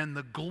says, and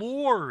the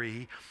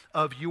glory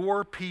of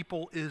your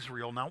people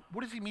Israel. Now,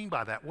 what does he mean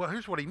by that? Well,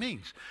 here's what he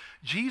means.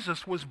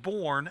 Jesus was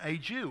born a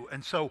Jew.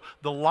 And so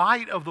the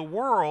light of the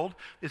world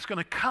is going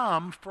to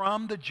come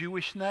from the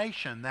Jewish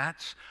nation.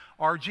 That's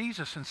our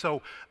Jesus. And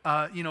so,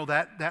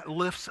 that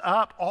lifts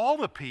up all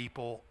the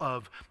people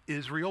of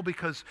Israel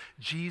because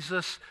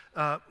Jesus,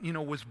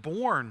 was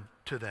born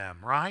to them,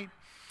 right?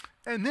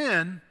 And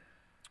then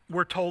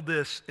we're told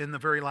this in the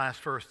very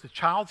last verse. The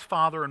child's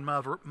father and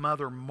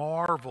mother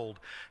marveled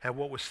at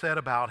what was said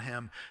about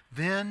him.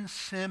 Then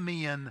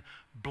Simeon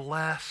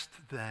blessed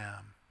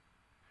them.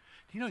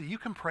 Do you know that you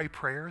can pray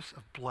prayers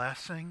of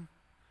blessing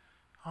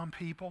on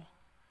people?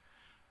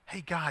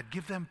 Hey, God,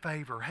 give them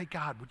favor. Hey,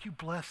 God, would you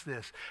bless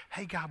this?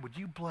 Hey, God, would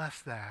you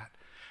bless that?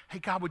 Hey,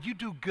 God, would you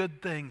do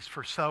good things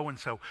for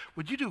so-and-so?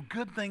 Would you do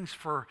good things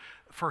for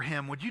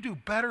him? Would you do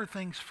better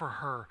things for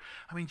her?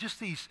 I mean,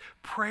 just these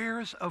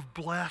prayers of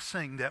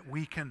blessing that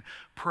we can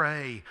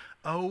pray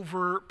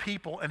over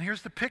people. And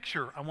here's the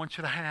picture I want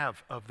you to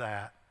have of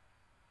that.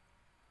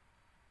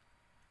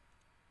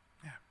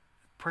 Yeah,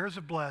 prayers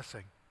of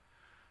blessing.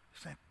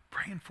 Saying,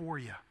 praying for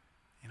you,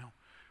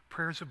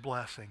 prayers of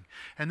blessing.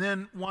 And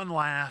then one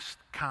last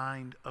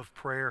kind of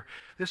prayer.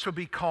 This would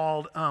be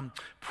called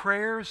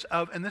prayers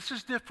of, and this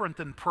is different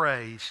than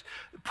praise.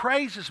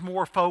 Praise is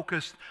more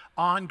focused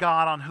on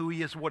God, on who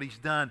He is, what He's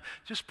done.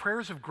 Just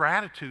prayers of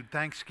gratitude,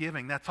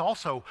 thanksgiving, that's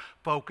also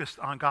focused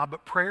on God.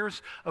 But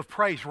prayers of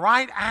praise.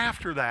 Right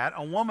after that,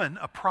 a woman,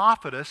 a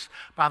prophetess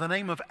by the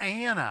name of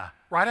Anna,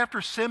 right after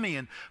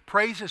Simeon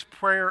prays his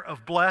prayer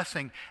of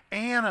blessing,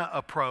 Anna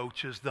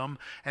approaches them,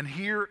 and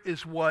here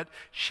is what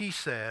she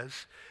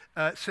says.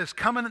 It says,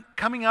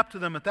 coming up to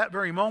them at that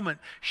very moment,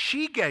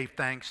 she gave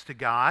thanks to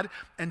God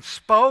and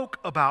spoke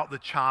about the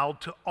child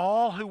to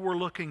all who were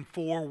looking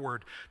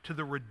forward to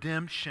the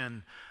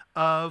redemption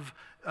of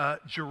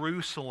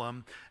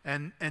Jerusalem.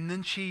 And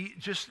then she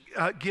just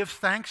gives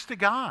thanks to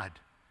God.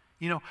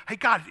 Hey,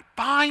 God,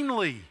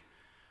 finally,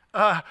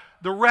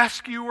 the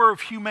rescuer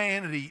of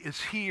humanity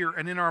is here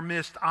and in our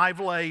midst.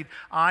 I've laid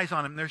eyes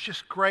on him. There's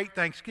just great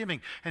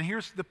thanksgiving. And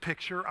here's the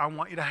picture I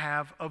want you to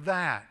have of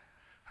that.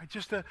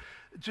 Just a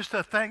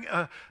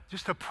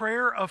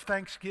prayer of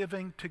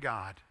thanksgiving to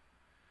God.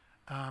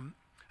 And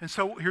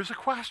so here's a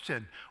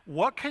question.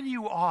 What can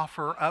you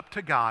offer up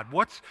to God?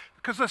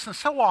 Because listen,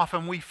 so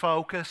often we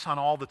focus on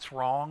all that's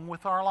wrong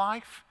with our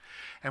life.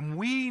 And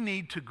we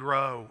need to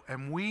grow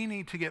and we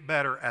need to get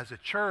better as a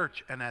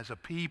church and as a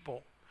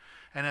people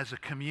and as a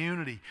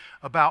community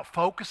about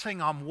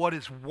focusing on what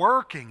is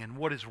working and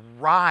what is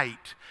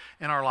right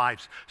in our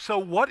lives. So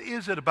what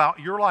is it about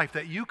your life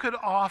that you could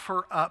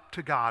offer up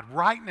to God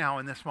right now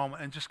in this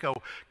moment and just go,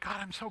 God,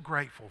 I'm so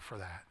grateful for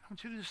that. I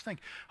want you to just think,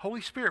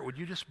 Holy Spirit, would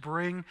you just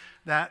bring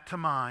that to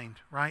mind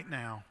right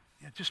now?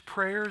 Yeah, just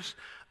prayers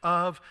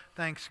of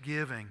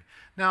thanksgiving.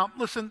 Now,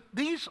 listen,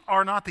 these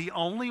are not the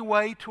only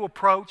way to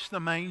approach the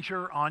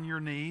manger on your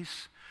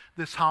knees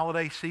this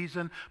holiday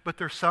season, but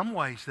there's some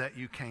ways that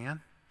you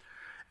can.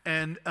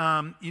 And,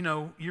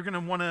 you're going to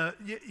want to,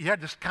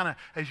 just kind of,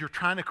 as you're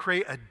trying to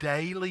create a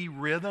daily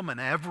rhythm, an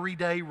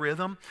everyday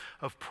rhythm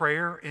of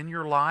prayer in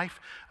your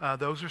life,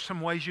 those are some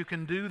ways you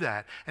can do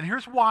that. And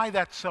here's why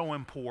that's so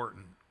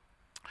important.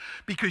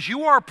 Because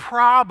you are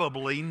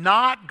probably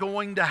not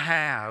going to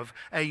have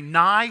a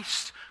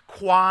nice,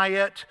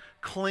 quiet,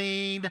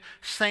 clean,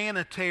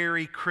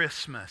 sanitary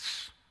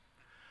Christmas.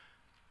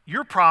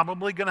 You're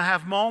probably going to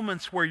have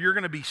moments where you're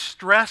going to be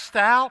stressed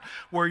out,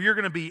 where you're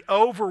going to be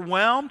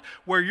overwhelmed,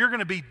 where you're going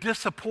to be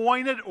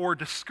disappointed or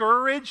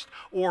discouraged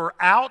or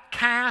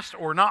outcast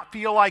or not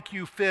feel like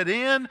you fit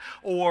in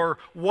or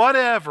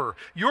whatever.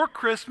 Your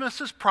Christmas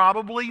is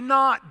probably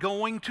not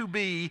going to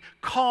be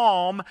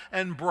calm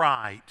and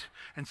bright.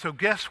 And so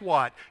guess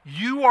what?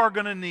 You are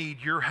going to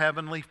need your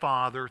Heavenly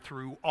Father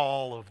through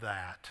all of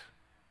that.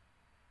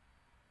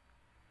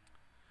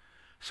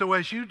 So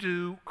as you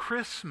do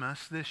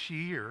Christmas this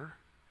year,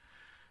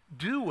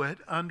 do it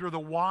under the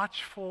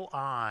watchful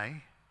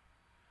eye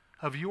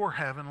of your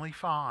Heavenly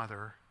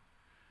Father.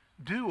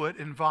 Do it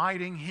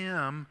inviting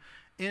Him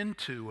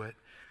into it.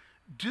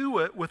 Do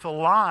it with a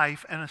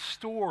life and a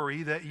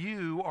story that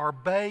you are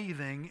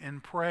bathing in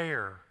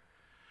prayer.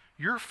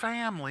 Your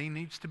family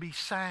needs to be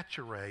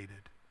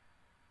saturated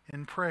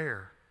in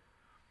prayer.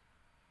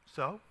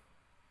 So,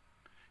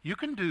 you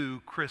can do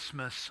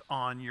Christmas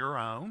on your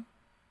own.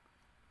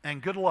 And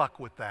good luck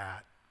with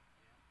that.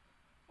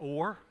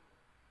 Or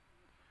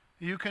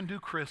you can do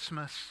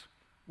Christmas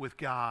with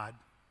God.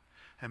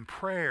 And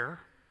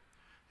prayer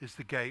is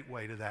the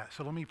gateway to that.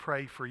 So let me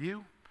pray for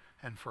you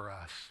and for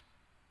us.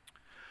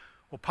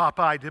 Well,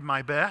 Papa, I did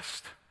my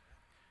best.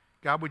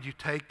 God, would you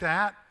take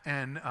that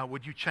and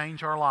would you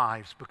change our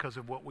lives because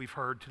of what we've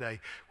heard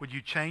today? Would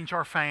you change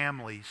our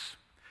families?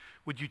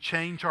 Would you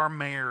change our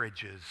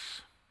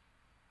marriages?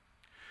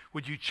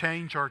 Would you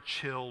change our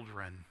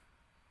children?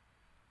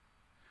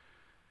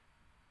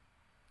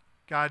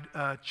 God,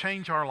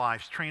 change our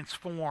lives,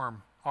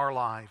 transform our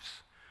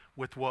lives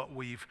with what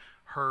we've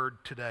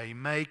heard today.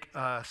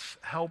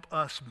 Help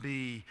us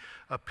be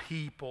a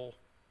people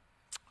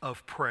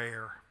of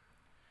prayer.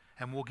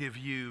 And we'll give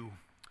you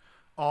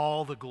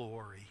all the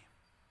glory.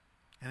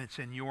 And it's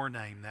in your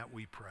name that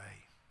we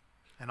pray.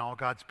 And all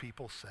God's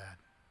people said,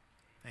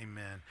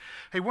 amen.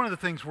 Hey, one of the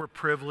things we're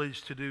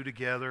privileged to do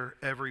together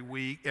every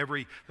week,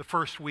 the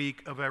first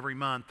week of every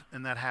month,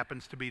 and that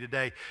happens to be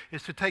today,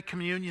 is to take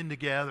communion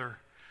together.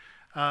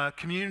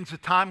 Communion is a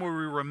time where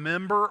we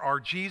remember our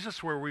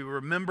Jesus, where we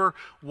remember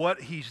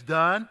what He's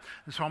done.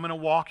 And so I'm going to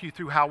walk you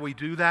through how we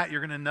do that. You're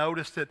going to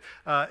notice that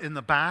in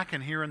the back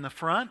and here in the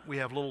front, we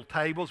have little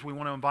tables. We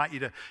want to invite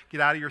you to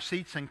get out of your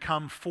seats and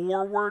come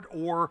forward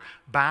or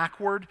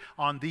backward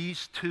on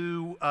these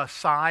two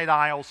side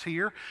aisles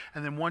here.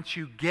 And then once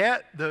you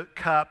get the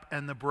cup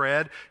and the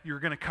bread,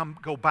 you're going to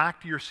go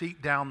back to your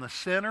seat down the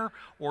center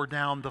or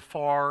down the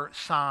far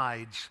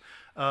sides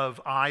of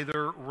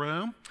either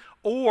room.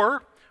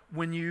 Or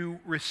when you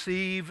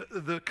receive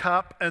the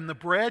cup and the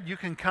bread, you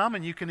can come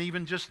and you can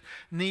even just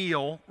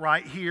kneel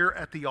right here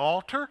at the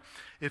altar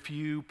if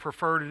you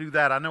prefer to do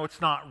that. I know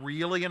it's not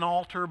really an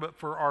altar, but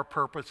for our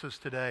purposes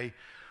today,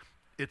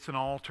 it's an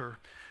altar.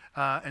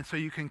 And so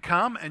you can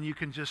come and you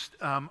can just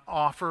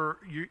offer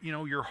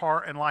your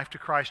heart and life to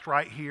Christ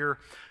right here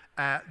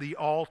at the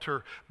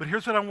altar. But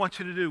here's what I want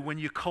you to do. When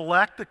you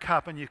collect the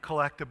cup and you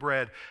collect the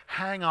bread,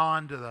 hang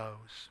on to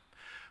those.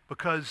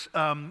 Because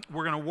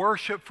we're going to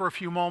worship for a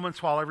few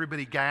moments while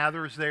everybody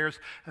gathers theirs,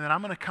 and then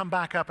I'm going to come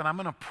back up and I'm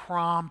going to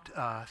prompt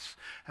us,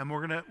 and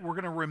we're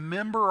going to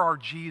remember our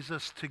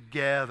Jesus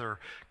together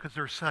because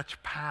there's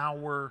such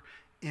power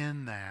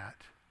in that.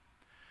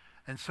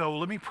 And so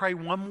let me pray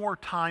one more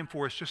time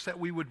for us, just that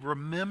we would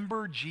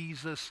remember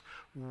Jesus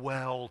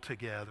well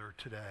together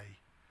today.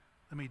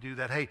 Let me do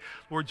that. Hey,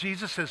 Lord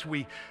Jesus, as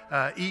we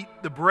eat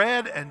the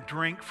bread and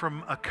drink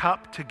from a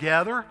cup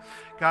together,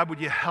 God,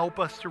 would you help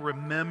us to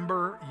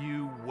remember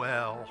you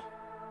well?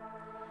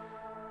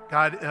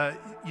 God,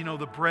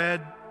 the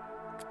bread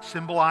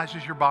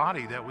symbolizes your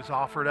body that was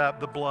offered up,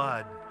 the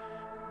blood,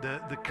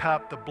 the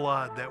cup, the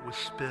blood that was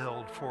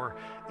spilled for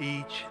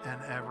each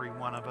and every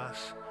one of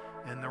us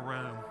in the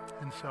room.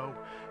 And so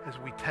as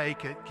we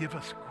take it, give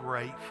us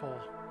grateful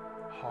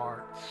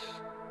hearts.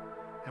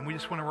 And we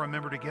just want to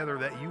remember together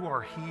that you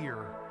are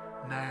here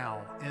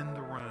now in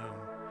the room,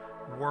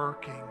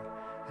 working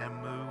and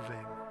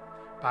moving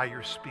by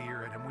your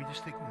Spirit. And we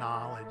just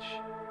acknowledge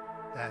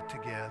that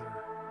together.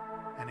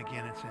 And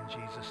again, it's in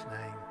Jesus'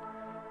 name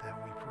that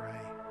we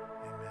pray.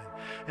 Amen.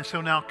 And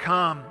so now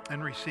come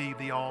and receive.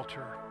 The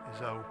altar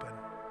is open.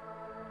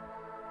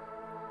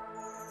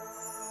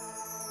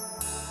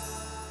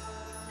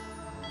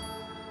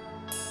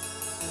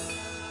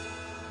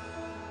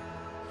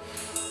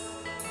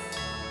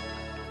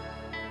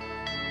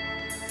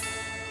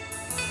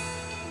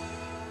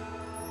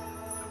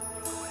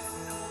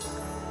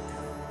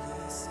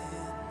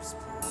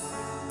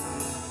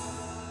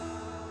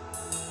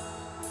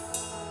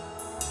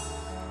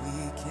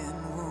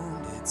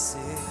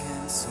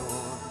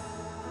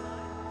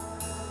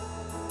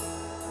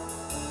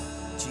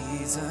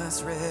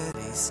 Jesus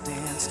ready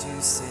stands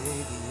to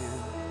save you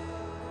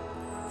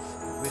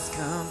with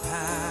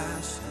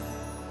compassion,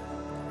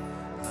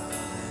 love,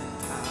 and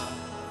power.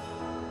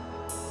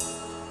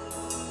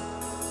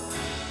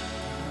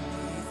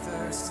 Come ye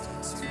thirsty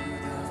to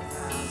the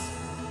fountain,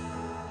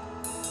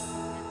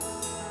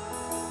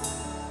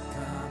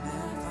 come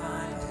and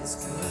find His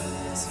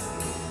goodness here.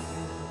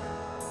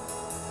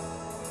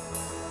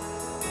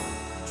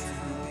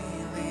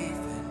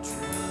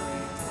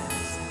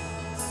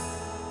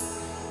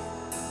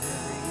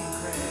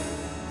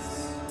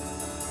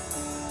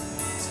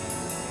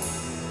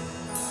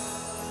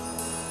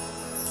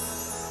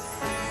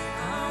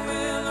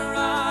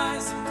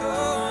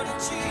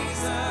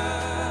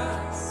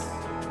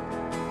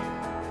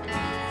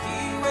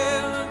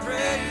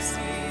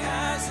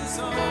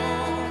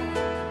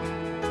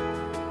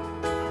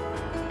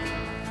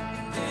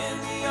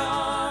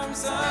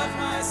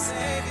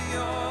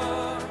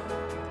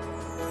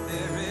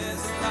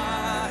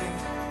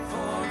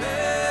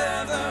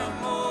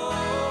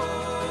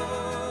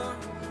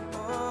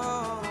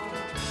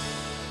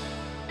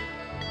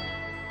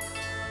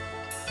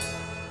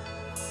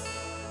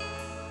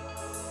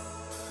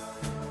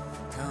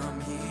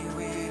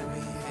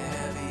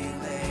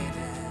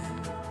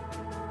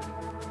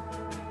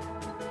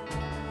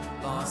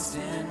 lost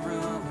and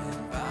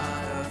ruined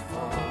by the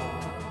fall.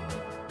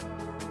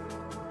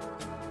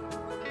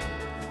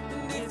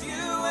 And if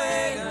you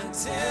wait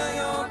until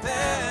you're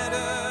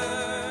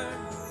better,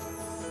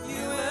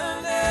 you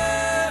will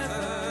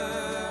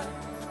never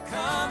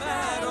come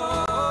at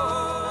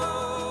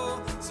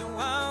all. So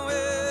I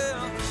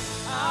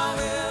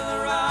will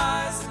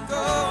arise and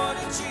go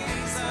to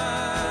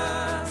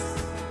Jesus.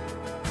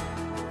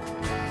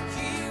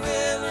 He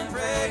will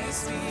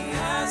embrace me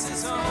as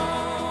his own.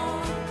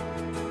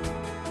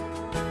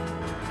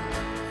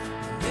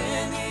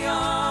 In the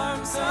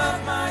arms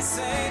of my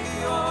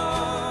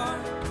Savior,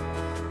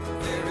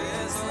 there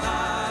is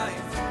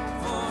life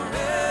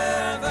forevermore.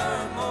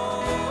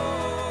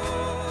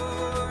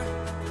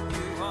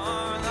 You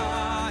are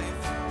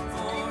life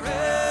forevermore.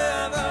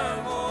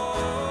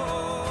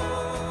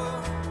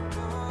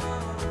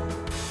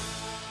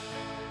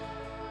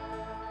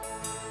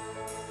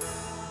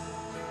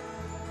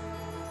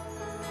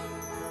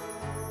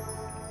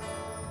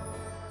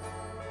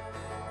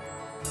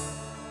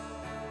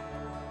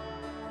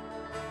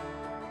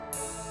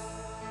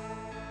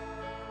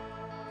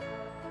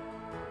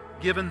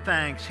 Given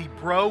thanks, he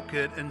broke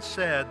it and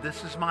said,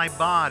 "This is my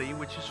body,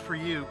 which is for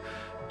you.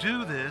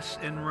 Do this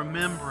in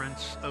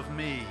remembrance of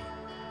me."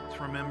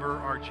 Let's remember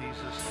our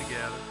Jesus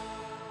together.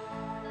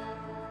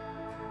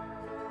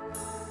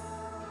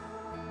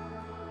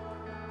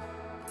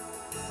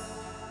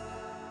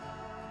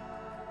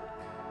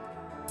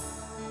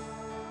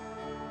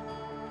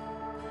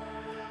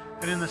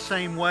 And in the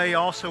same way,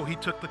 also, he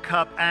took the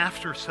cup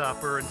after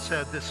supper and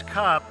said, "This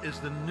cup is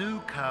the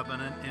new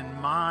covenant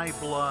in my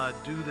blood.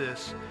 Do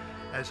this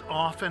as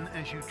often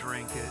as you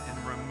drink it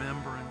in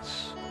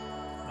remembrance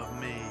of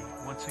me."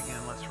 Once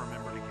again, let's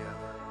remember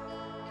together.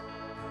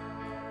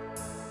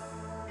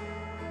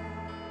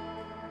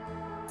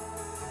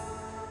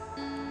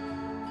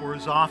 For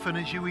as often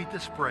as you eat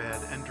this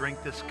bread and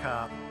drink this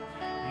cup,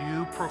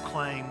 you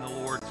proclaim the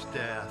Lord's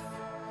death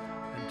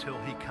until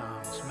he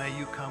comes. May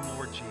you come,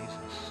 Lord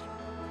Jesus.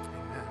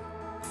 Amen.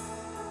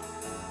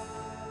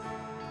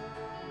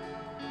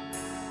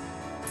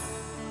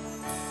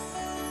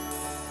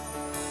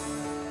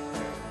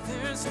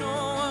 There's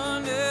no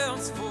one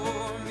else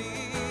for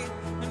me,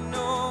 and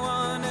no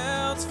one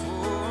else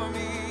for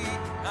me.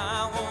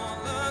 I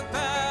won't look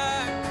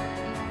back,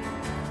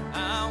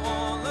 I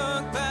won't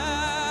look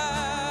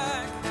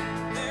back.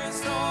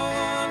 There's no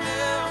one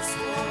else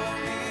for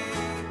me,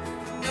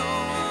 no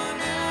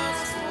one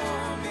else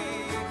for me.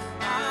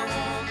 I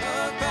won't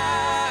look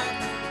back,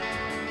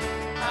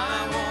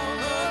 I won't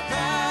look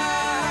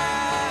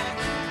back.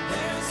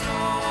 There's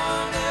no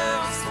one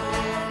else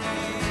for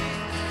me,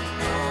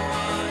 no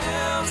one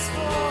else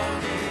for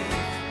me.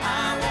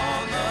 I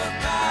won't look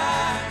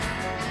back,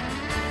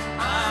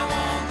 I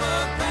won't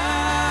look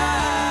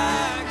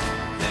back.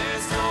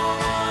 There's no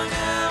one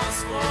else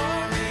for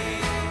me,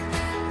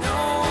 no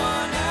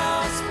one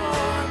else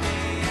for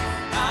me.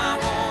 I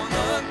won't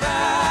look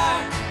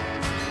back,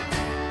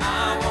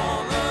 I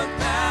won't look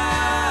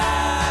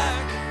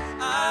back.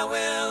 I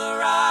will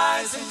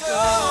arise and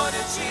go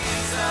to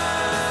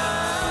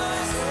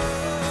Jesus.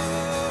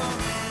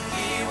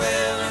 He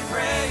will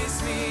embrace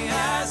me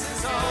as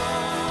his own.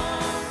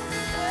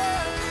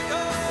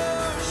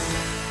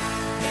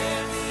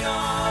 In the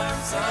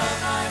arms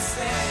of my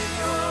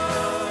Savior,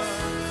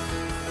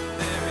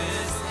 there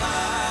is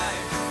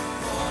life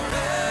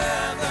forevermore.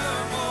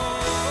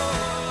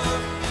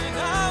 And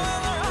I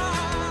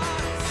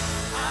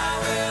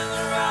will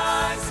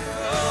arise and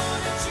go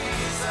to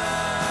Jesus.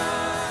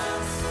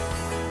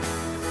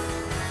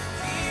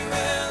 He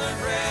will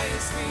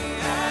embrace me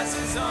as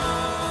his own.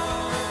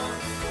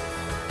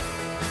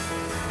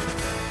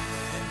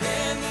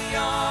 In the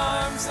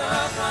arms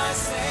of my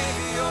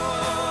Savior,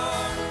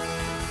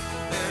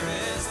 there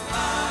is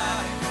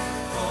life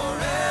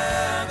forevermore.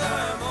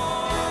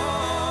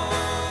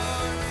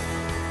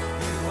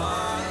 You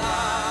are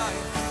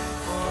life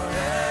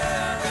forevermore.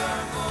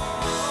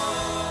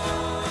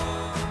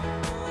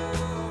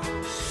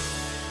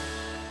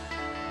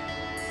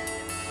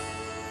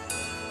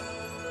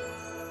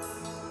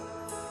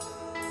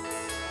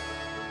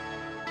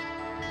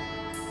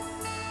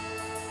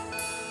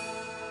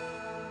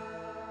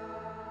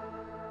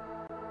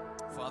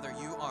 Father,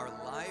 you are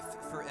life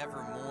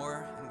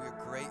forevermore, and we're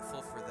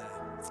grateful for that.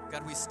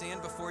 God, we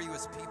stand before you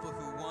as people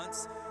who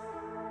once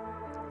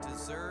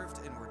deserved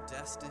and were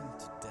destined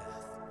to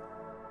death.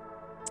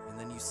 And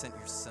then you sent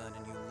your Son,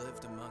 and you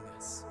lived among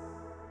us.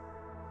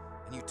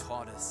 And you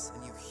taught us,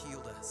 and you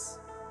healed us.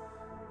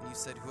 And you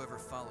said, whoever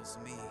follows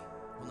me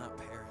will not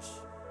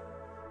perish,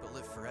 but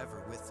live forever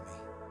with me.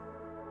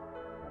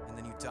 And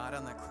then you died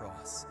on that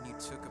cross, and you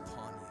took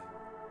upon you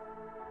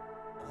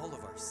all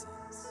of our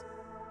sins.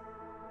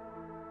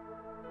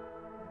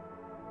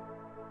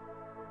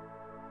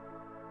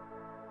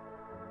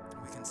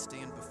 We can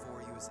stand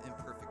before you as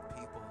imperfect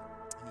people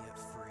and yet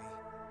free,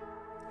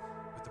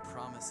 with the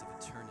promise of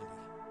eternity.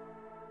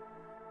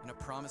 and a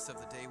promise of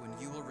the day when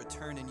you will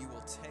return and you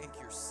will take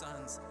your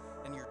sons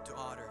and your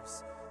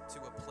daughters to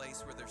a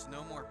place where there's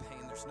no more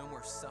pain, there's no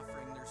more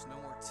suffering, there's no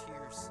more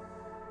tears.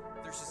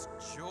 There's just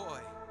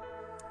joy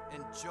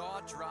and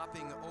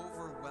jaw-dropping,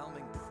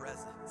 overwhelming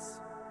presence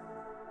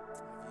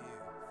of you,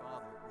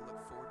 Father. We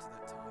look forward to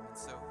that time. And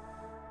so,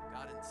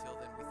 God, until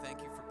then, we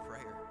thank you for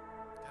prayer.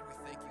 God, we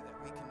thank you that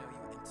we can know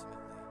you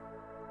intimately before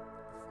then.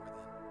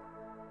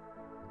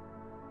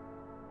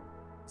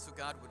 So,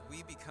 God, would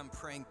we become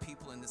praying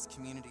people in this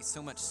community,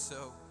 so much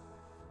so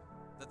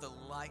that the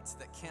light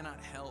that cannot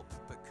help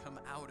but come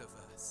out of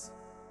us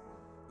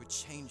would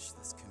change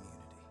this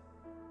community.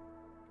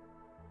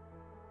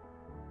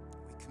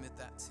 We commit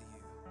that to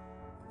you,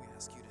 and we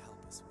ask you to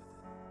help us with it.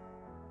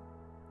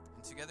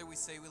 And together we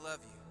say we love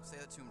you. Say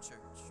that to him,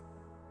 church.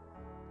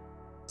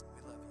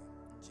 We love you.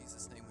 In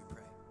Jesus' name we